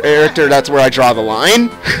 that's where I draw the line.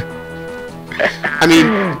 I mean,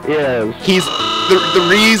 yes. he's the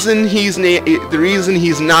reason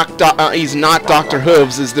he's not Dr.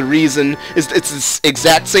 Hooves is it's the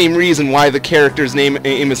exact same reason why the character's name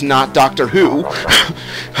is not Doctor Who.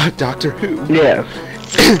 Doctor Who. Yeah.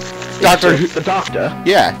 Doctor Who. The Doctor.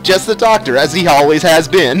 Yeah, just the Doctor, as he always has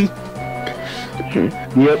been.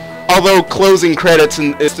 Yep. Although closing credits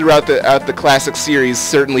throughout the classic series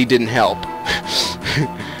certainly didn't help.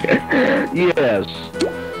 Yes.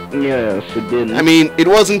 Yes, it didn't. I mean, it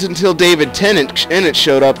wasn't until David Tennant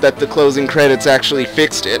showed up that the closing credits actually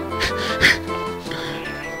fixed it.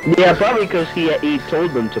 Yeah, probably because he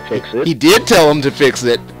told them to fix it. He did tell them to fix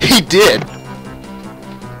it. He did.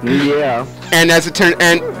 Yeah. And as it turned,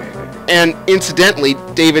 and incidentally,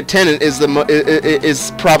 David Tennant is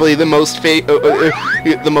probably the most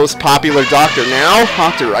popular Doctor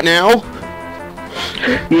right now.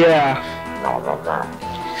 Yeah.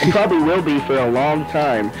 It probably will be for a long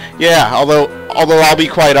time. Yeah, although I'll be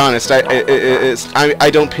quite honest, I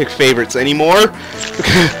don't pick favorites anymore.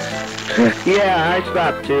 Yeah, I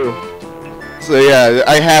stopped too. So yeah,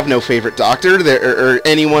 I have no favorite Doctor. Or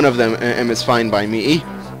any one of them is fine by me.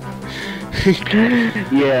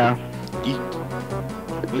 Yeah.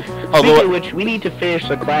 Although, Speaking of which, we need to finish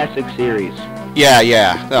the classic series.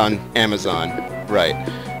 Yeah, on Amazon, right?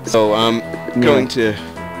 So I'm going to.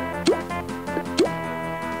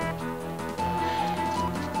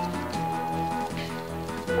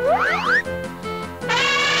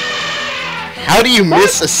 How do you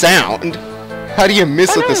miss a sound? How do you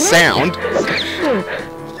miss the sound?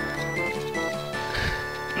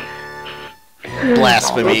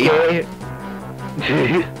 Blasphemy. Okay.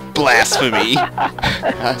 Blasphemy.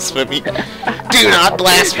 Blasphemy. Do not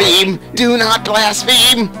blaspheme! Do not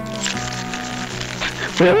blaspheme!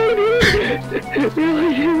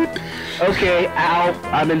 Okay, ow,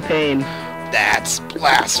 I'm in pain. That's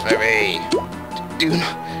blasphemy. Do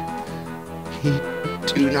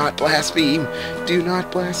not blaspheme. Do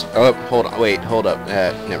not blaspheme. Oh, hold on. Wait, hold up.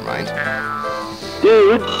 Never mind.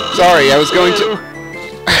 Dude. Sorry, I was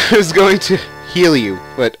going to heal you,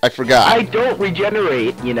 but I forgot. I don't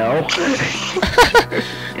regenerate, you know.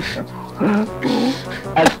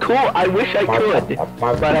 That's cool. I wish I could,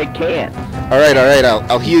 but I can't. All right.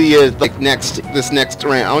 I'll heal you like this next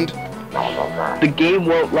round. The game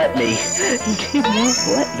won't let me. The game won't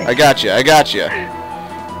let me. I got you.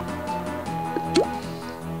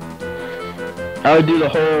 I would do the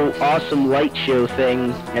whole awesome light show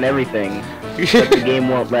thing and everything, but the game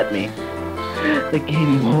won't let me. The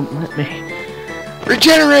game won't let me.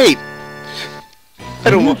 Regenerate! I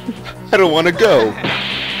don't want to go.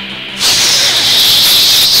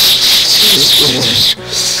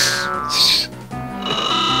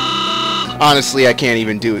 Honestly, I can't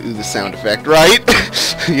even do the sound effect, right?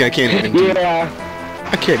 Yeah, I can't even do it. Yeah.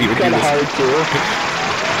 I can't even do Kinda this. hard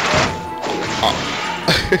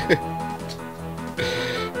to.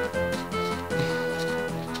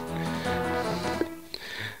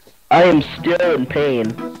 I am still in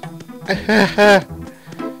pain.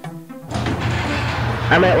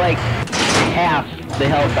 I'm at like half the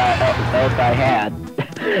health I had.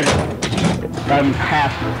 I'm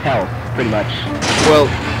half health, pretty much.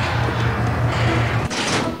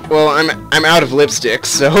 Well, I'm out of lipsticks,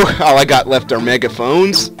 so all I got left are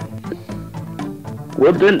megaphones.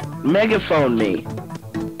 Well then, megaphone me.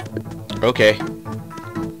 Okay.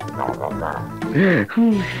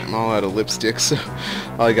 I'm all out of lipsticks, so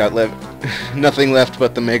all I got left, nothing left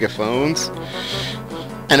but the megaphones.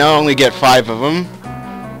 And I only get 5 of them.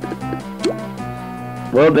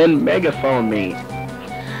 Well then, megaphone me.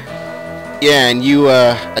 Yeah, and you,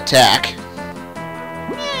 attack.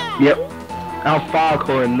 Yep. I'll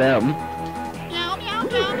foghorn them.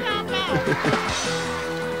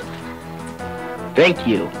 Thank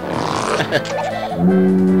you.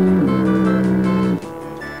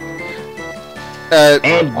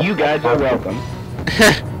 And you guys are welcome.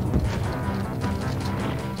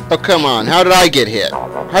 Oh, come on. How did I get hit?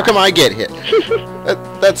 How come I get hit?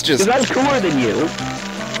 That's just... Because I'm cooler than you.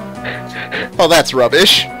 Oh, that's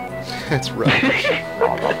rubbish. That's rubbish.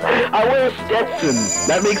 I wear a Stetson.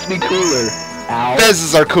 That makes me cooler. Ow.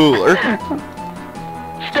 Fezzes are cooler.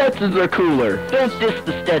 Stetsons are cooler. Don't diss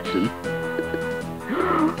the Stetson.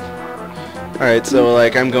 Alright, so,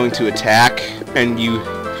 like, I'm going to attack, and you...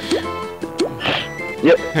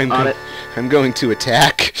 Yep, on it. I'm going to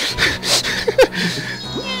attack.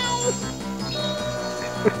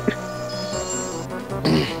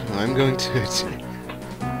 I'm going to attack.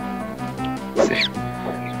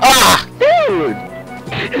 Ah! Dude!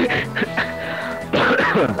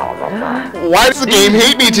 Why does the game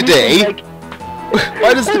hate me today?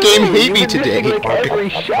 Why does the game hate me today? Like every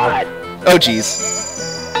shot. Oh, jeez.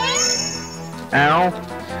 Ow.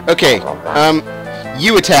 Okay,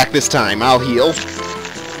 you attack this time. I'll heal.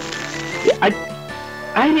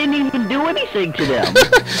 I didn't even do anything to them.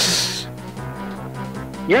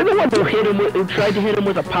 You're the one who tried to hit him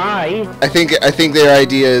with a pie. I think their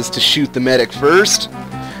idea is to shoot the medic first.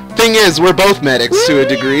 Thing is, we're both medics to a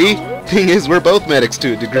degree.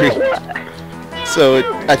 So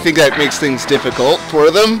I think that makes things difficult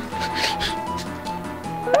for them.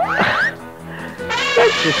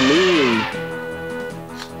 That's just mean.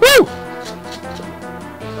 Woo!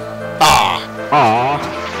 Ah!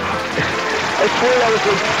 I swear that was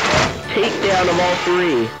a takedown of all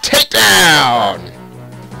three. Takedown!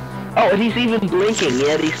 Oh, and he's even blinking,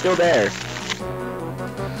 yet he's still there.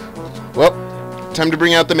 Well, time to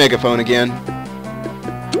bring out the megaphone again.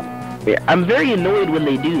 Yeah, I'm very annoyed when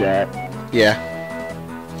they do that. Yeah.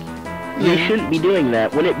 They shouldn't be doing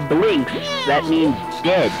that. When it blinks, that means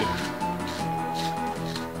dead.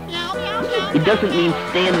 It doesn't mean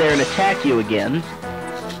stand there and attack you again.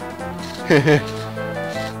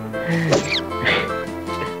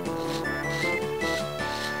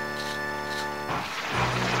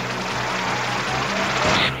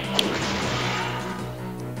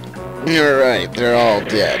 Alright, they're all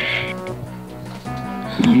dead.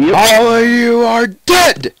 Yep. All of you are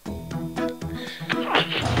dead!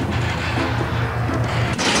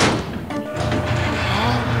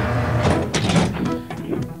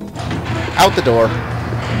 Out the door.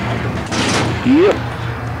 Yep.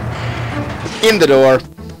 In the door.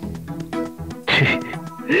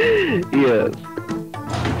 Yes.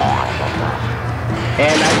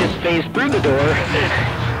 And I just phased through the door.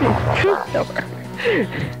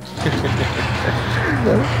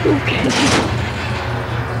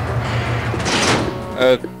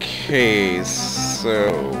 Okay, so...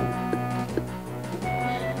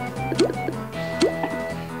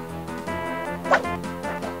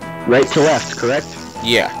 Right to left, correct?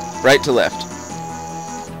 Yeah, right to left.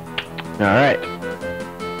 Alright.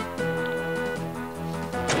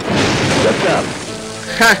 What's up?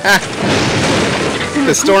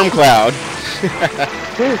 The storm cloud.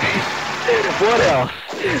 What else?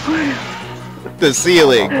 The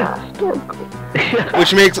ceiling.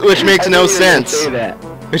 Which makes no sense.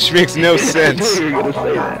 Which makes no sense. I knew you were gonna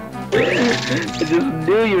say that. I just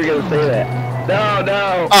knew you were gonna say that. No,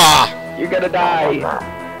 no. Ah! You're gonna die.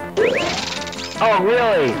 Oh,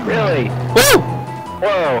 really? Really? Woo!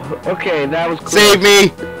 Whoa. Okay, that was cool. Save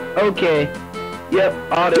me! Okay. Yep,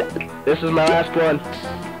 on it. This is my last one.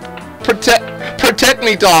 Protect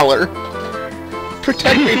me, dollar.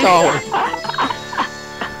 Protect me, dollar.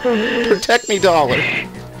 Protect me, dollar.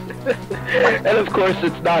 And of course,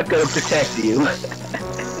 it's not gonna protect you.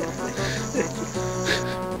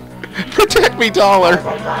 Protect me, dollar.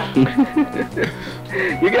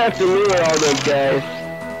 You're gonna have to lure all those guys.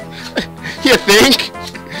 You think?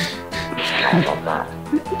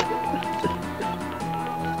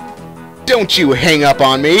 Don't you hang up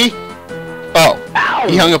on me. Oh, ow!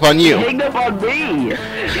 He hung up on you. He hung up on me.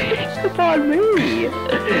 He hung up on me.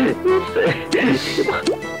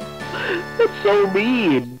 That's so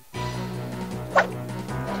mean.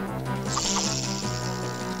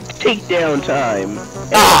 Takedown time.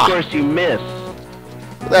 And of course you miss.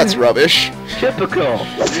 That's rubbish. Typical.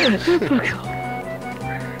 Typical.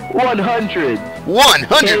 100.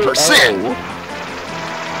 100%.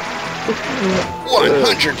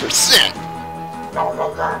 100%.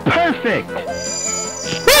 Perfect.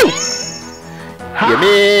 Woo! You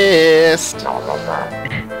missed.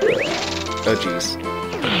 Oh jeez.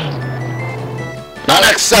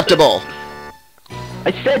 Unacceptable.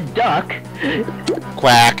 I said duck.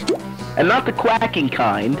 Quack. And not the quacking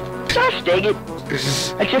kind. Gosh dang it.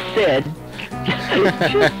 I just said. I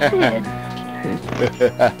just said.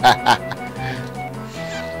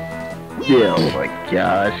 Yeah, oh my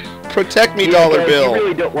gosh. Protect me, Yeah, Dollar guys, Bill. You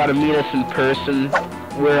really don't want to meet us in person.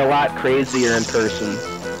 We're a lot crazier in person.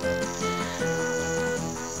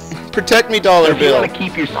 Protect me, Dollar If you Bill. want to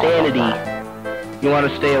keep your sanity, you want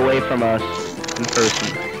to stay away from us in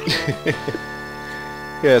person.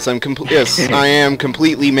 Yes, yes, I am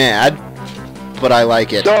completely mad, but I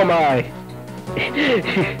like it. So am I.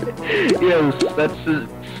 Yes, that's the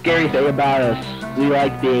scary thing about us. We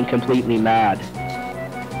like being completely mad.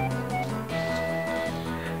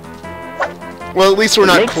 Well, at least we're It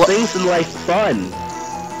not makes things in life fun.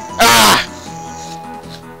 Ah!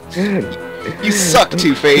 You suck,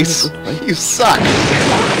 Two-Face. You suck.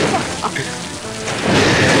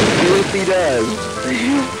 Yes, he does.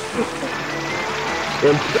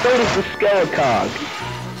 And so does the Skelecog.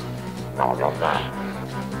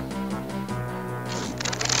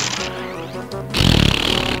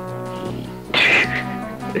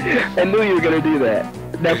 I knew you were gonna do that.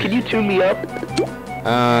 Now, can you tune me up?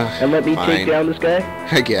 And let me fine. take down this guy?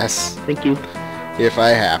 I guess. Thank you. If I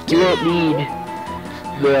have to. You won't need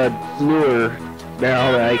the lure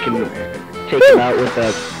now that I can take him out with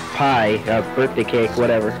a pie, a birthday cake,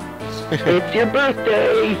 whatever. It's your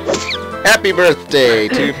birthday! Happy birthday,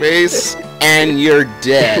 Two-Face, and you're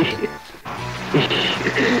dead.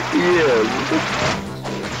 Yes.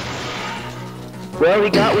 Well, he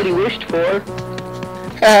got what he wished for.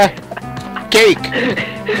 Cake!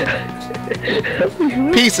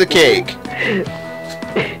 Piece of cake!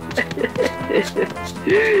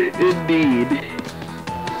 Indeed.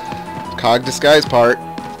 Cog disguise part.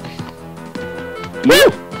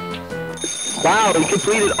 Woo! Wow, he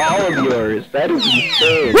completed all of yours. That is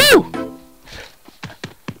insane. Woo!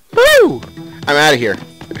 Woo! I'm out of here.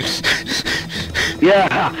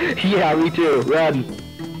 Yeah, yeah, me too. Run.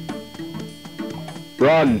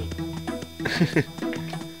 Run.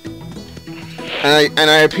 And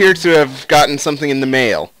I appear to have gotten something in the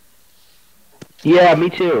mail. Yeah, me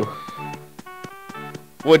too.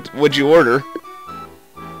 What'd you order?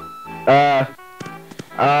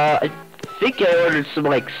 I think I ordered some,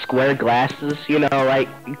 like, square glasses, you know, like,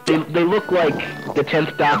 they look like the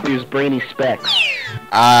 10th Doctor's brainy specs.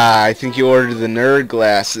 Ah, I think you ordered the nerd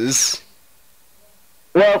glasses.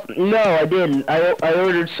 Well, no, I didn't. I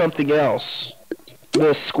ordered something else.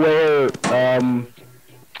 The square,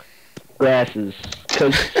 glasses.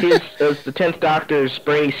 Because the 10th Doctor's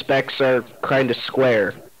brainy specs are kind of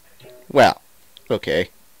square. Well, okay.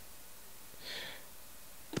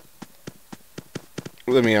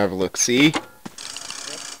 Let me have a look. See?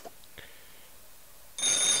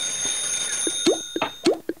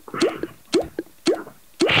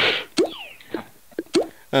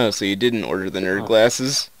 Oh, so you didn't order the nerd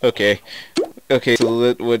glasses? Okay. Okay,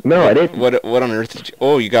 so what? No, I didn't. What on earth did you?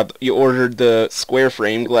 Oh, you ordered the square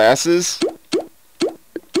frame glasses?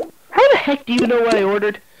 How the heck do you know what I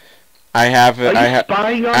ordered? I have. Are you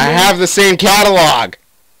spying on me? I have the same catalog.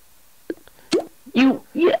 You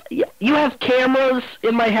have cameras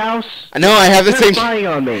in my house? No, I have the You're same. spying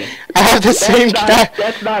on me. I have the same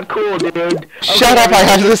That's not cool, dude. Shut up! I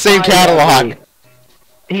have the same catalog.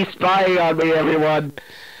 He's spying on me, everyone.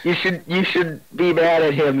 You should be mad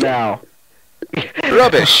at him now.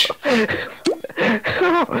 Rubbish.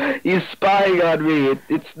 He's spying on me.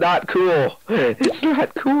 It's not cool. It's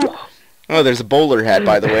not cool. Oh, there's a bowler hat,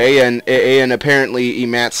 by the way, and apparently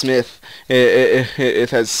Matt Smith it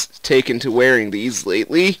has taken to wearing these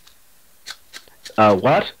lately.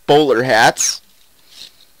 What? Bowler hats.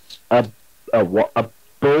 A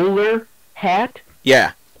bowler hat?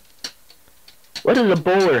 Yeah. What is a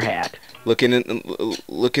bowler hat? Look in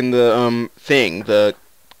the thing, the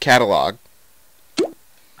catalog.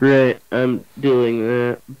 Right, I'm doing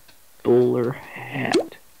that. Bowler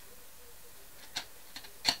hat.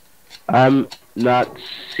 I'm not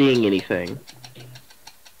seeing anything.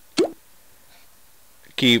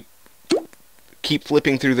 Keep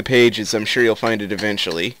flipping through the pages. I'm sure you'll find it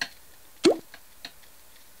eventually.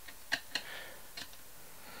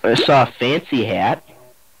 I saw a fancy hat.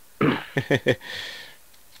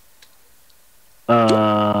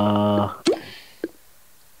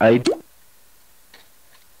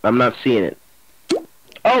 I'm not seeing it.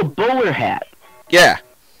 Oh, bowler hat. Yeah.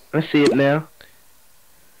 I see it now.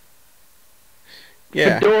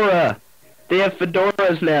 Yeah. Fedora. They have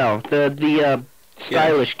fedoras now. The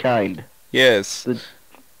stylish kind. Yes. The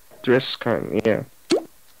dress kind. Yeah.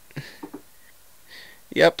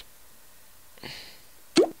 Yep.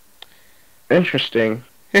 Interesting.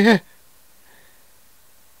 Oh,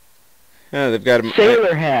 they've got a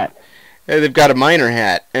sailor hat. They've got a miner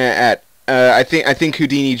hat. I think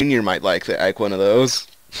Houdini Jr. might like one of those.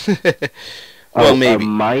 Well, maybe a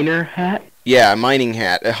miner hat. Yeah, a mining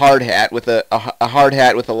hat, a hard hat with a hard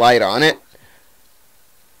hat with a light on it.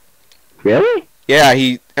 Really? Yeah,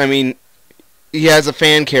 I mean, he has a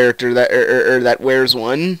fan character that that wears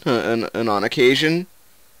one on occasion.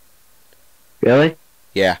 Really?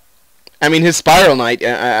 Yeah. I mean, his Spiral Knight,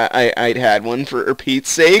 I'd had one for Pete's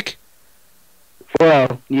sake.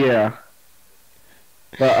 Well, yeah.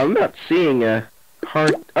 But I'm not seeing a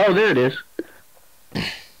hard... Oh, there it is.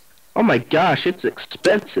 Oh my gosh, it's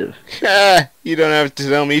expensive. You don't have to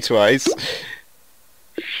tell me twice.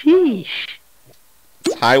 Sheesh.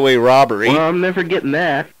 It's highway robbery. Well, I'm never getting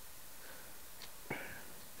that.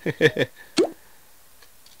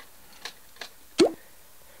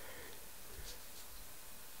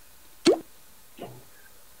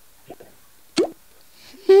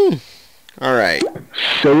 Alright.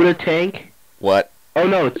 Soda tank? What? Oh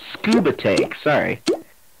no, it's scuba tank, sorry.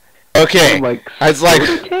 Okay. I was like,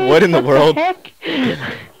 what in the world? Heck?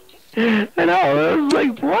 I know, I was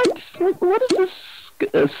like, what? What is this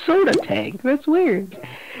a soda tank? That's weird.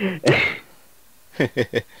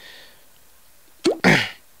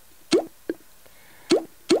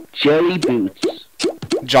 Jelly boots.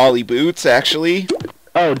 Jolly boots, actually.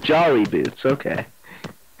 Oh, jolly boots, okay.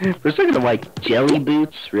 For a second I'm like, jelly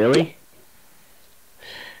boots? Really?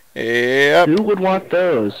 Yep. Who would want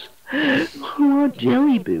those? Who want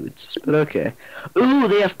jelly boots? But okay. Ooh,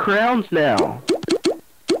 they have crowns now.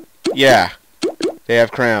 Yeah. They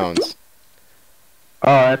have crowns.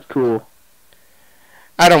 Oh, that's cool.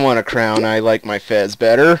 I don't want a crown. I like my fez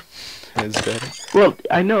better. Fez better. Well,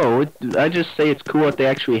 I know. I just say it's cool that they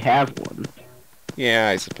actually have one. Yeah,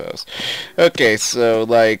 I suppose. Okay, so,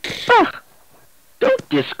 like... Ah, don't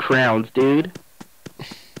diss crowns, dude.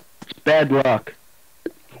 It's bad luck.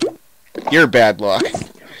 You're bad luck.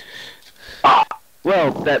 Ah,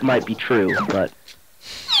 well, that might be true, but...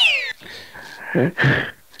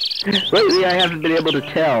 lately I haven't been able to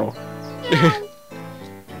tell.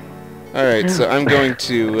 Alright, so I'm going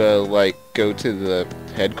to, like, go to the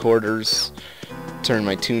headquarters, turn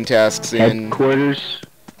my toon tasks in. Headquarters?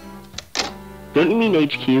 Don't you mean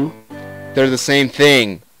HQ? They're the same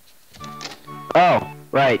thing. Oh,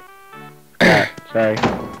 right. Sorry.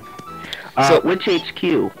 So- which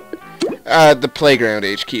HQ? The playground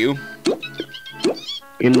HQ.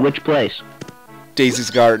 In which place? Daisy's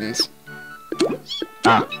Gardens.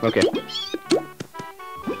 Ah, okay.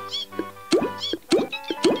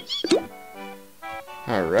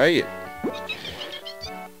 Alright.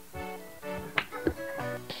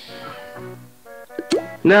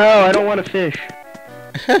 No, I don't want to fish.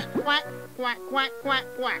 Quack, quack, quack, quack,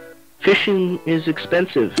 quack. Fishing is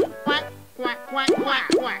expensive. Quack, quack, quack, quack,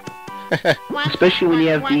 quack. Quack, Especially when you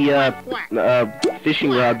have quack, the, quack, quack.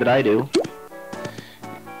 fishing rod that I do.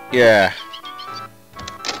 Yeah.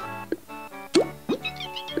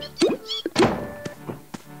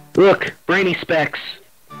 Look, brainy specs.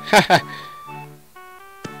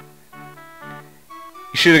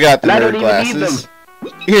 You should have got the And I nerd don't even need glasses.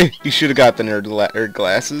 You should have got the nerd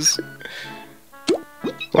glasses.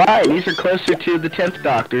 Why? These are closer to the 10th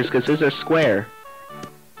Doctor's because those are square.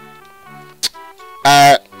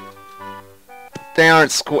 They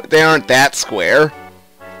aren't that square.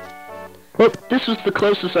 Well, this was the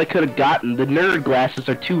closest I could have gotten. The nerd glasses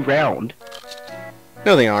are too round.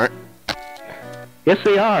 No, they aren't. Yes,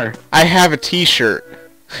 they are. I have a T-shirt.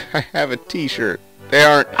 I have a T-shirt. They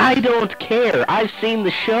aren't. I don't care. I've seen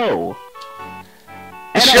the show.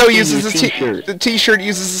 The And show I've seen uses your the t-shirt. the T-shirt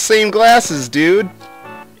uses the same glasses, dude.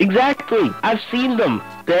 Exactly. I've seen them.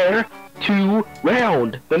 They're too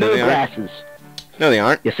round. The No, nerd they aren't. glasses. No, they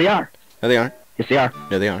aren't. Yes, they are. No, they aren't. Yes, they are.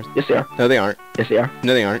 No, they aren't. Yes, they are. No, they aren't. Yes, they are.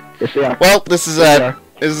 No, they aren't. Yes, they are. Well, this is Yes, they are.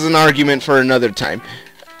 this is an argument for another time.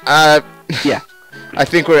 Yeah. I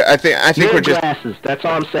think we're Nerd we're just glasses. That's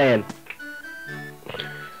all I'm saying.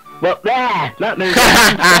 Well, not nerd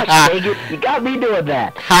glasses. Gosh, dang it. You got me doing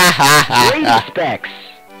that. Brain specs.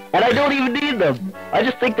 And I don't even need them. I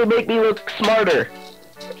just think they make me look smarter.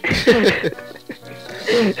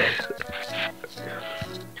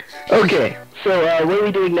 Okay, so what are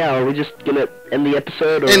we doing now? Are we just gonna end the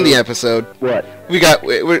episode? Or end the episode. What? We're just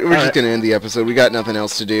Alright. gonna end the episode. We got nothing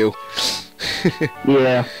else to do.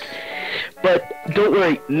 Yeah. But don't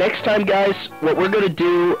worry. Next time, guys, what we're gonna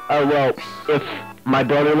do, well, if my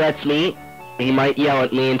brother lets me, he might yell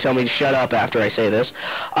at me and tell me to shut up after I say this.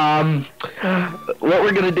 What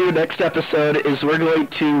we're gonna do next episode is we're going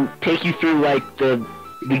to take you through like the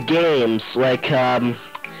games, like the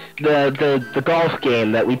golf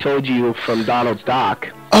game that we told you from Donald's Dock.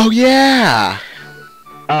 Oh yeah.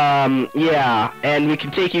 Yeah, and we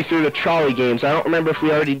can take you through the trolley games. I don't remember if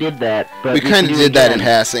we already did that, but We kind of did that in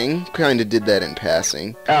passing.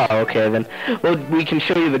 passing. Oh, okay then. Well, we can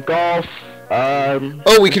show you the golf.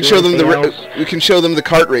 Oh, we can show them we can show them the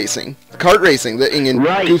kart racing. In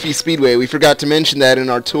Right. Goofy Speedway. We forgot to mention that in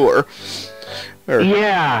our tour.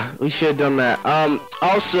 Yeah, we should have done that.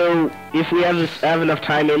 Also, if we have enough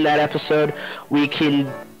time in that episode, we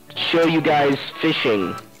can show you guys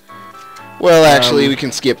fishing. Well, actually, we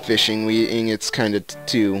can skip fishing. It's kind of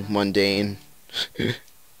too mundane.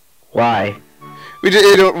 Why? We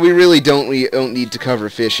really don't need to cover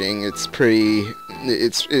fishing. It's pretty.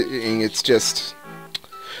 It's just.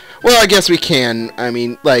 Well, I guess we can. I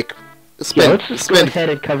mean, like, Let's just go ahead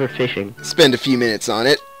and cover fishing. Spend a few minutes on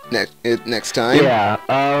it next time. Yeah.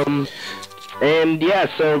 And yeah,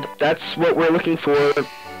 so that's what we're looking for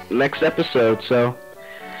next episode. So.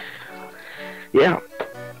 Yeah.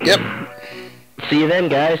 Yep. See you then,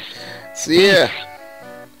 guys. See ya.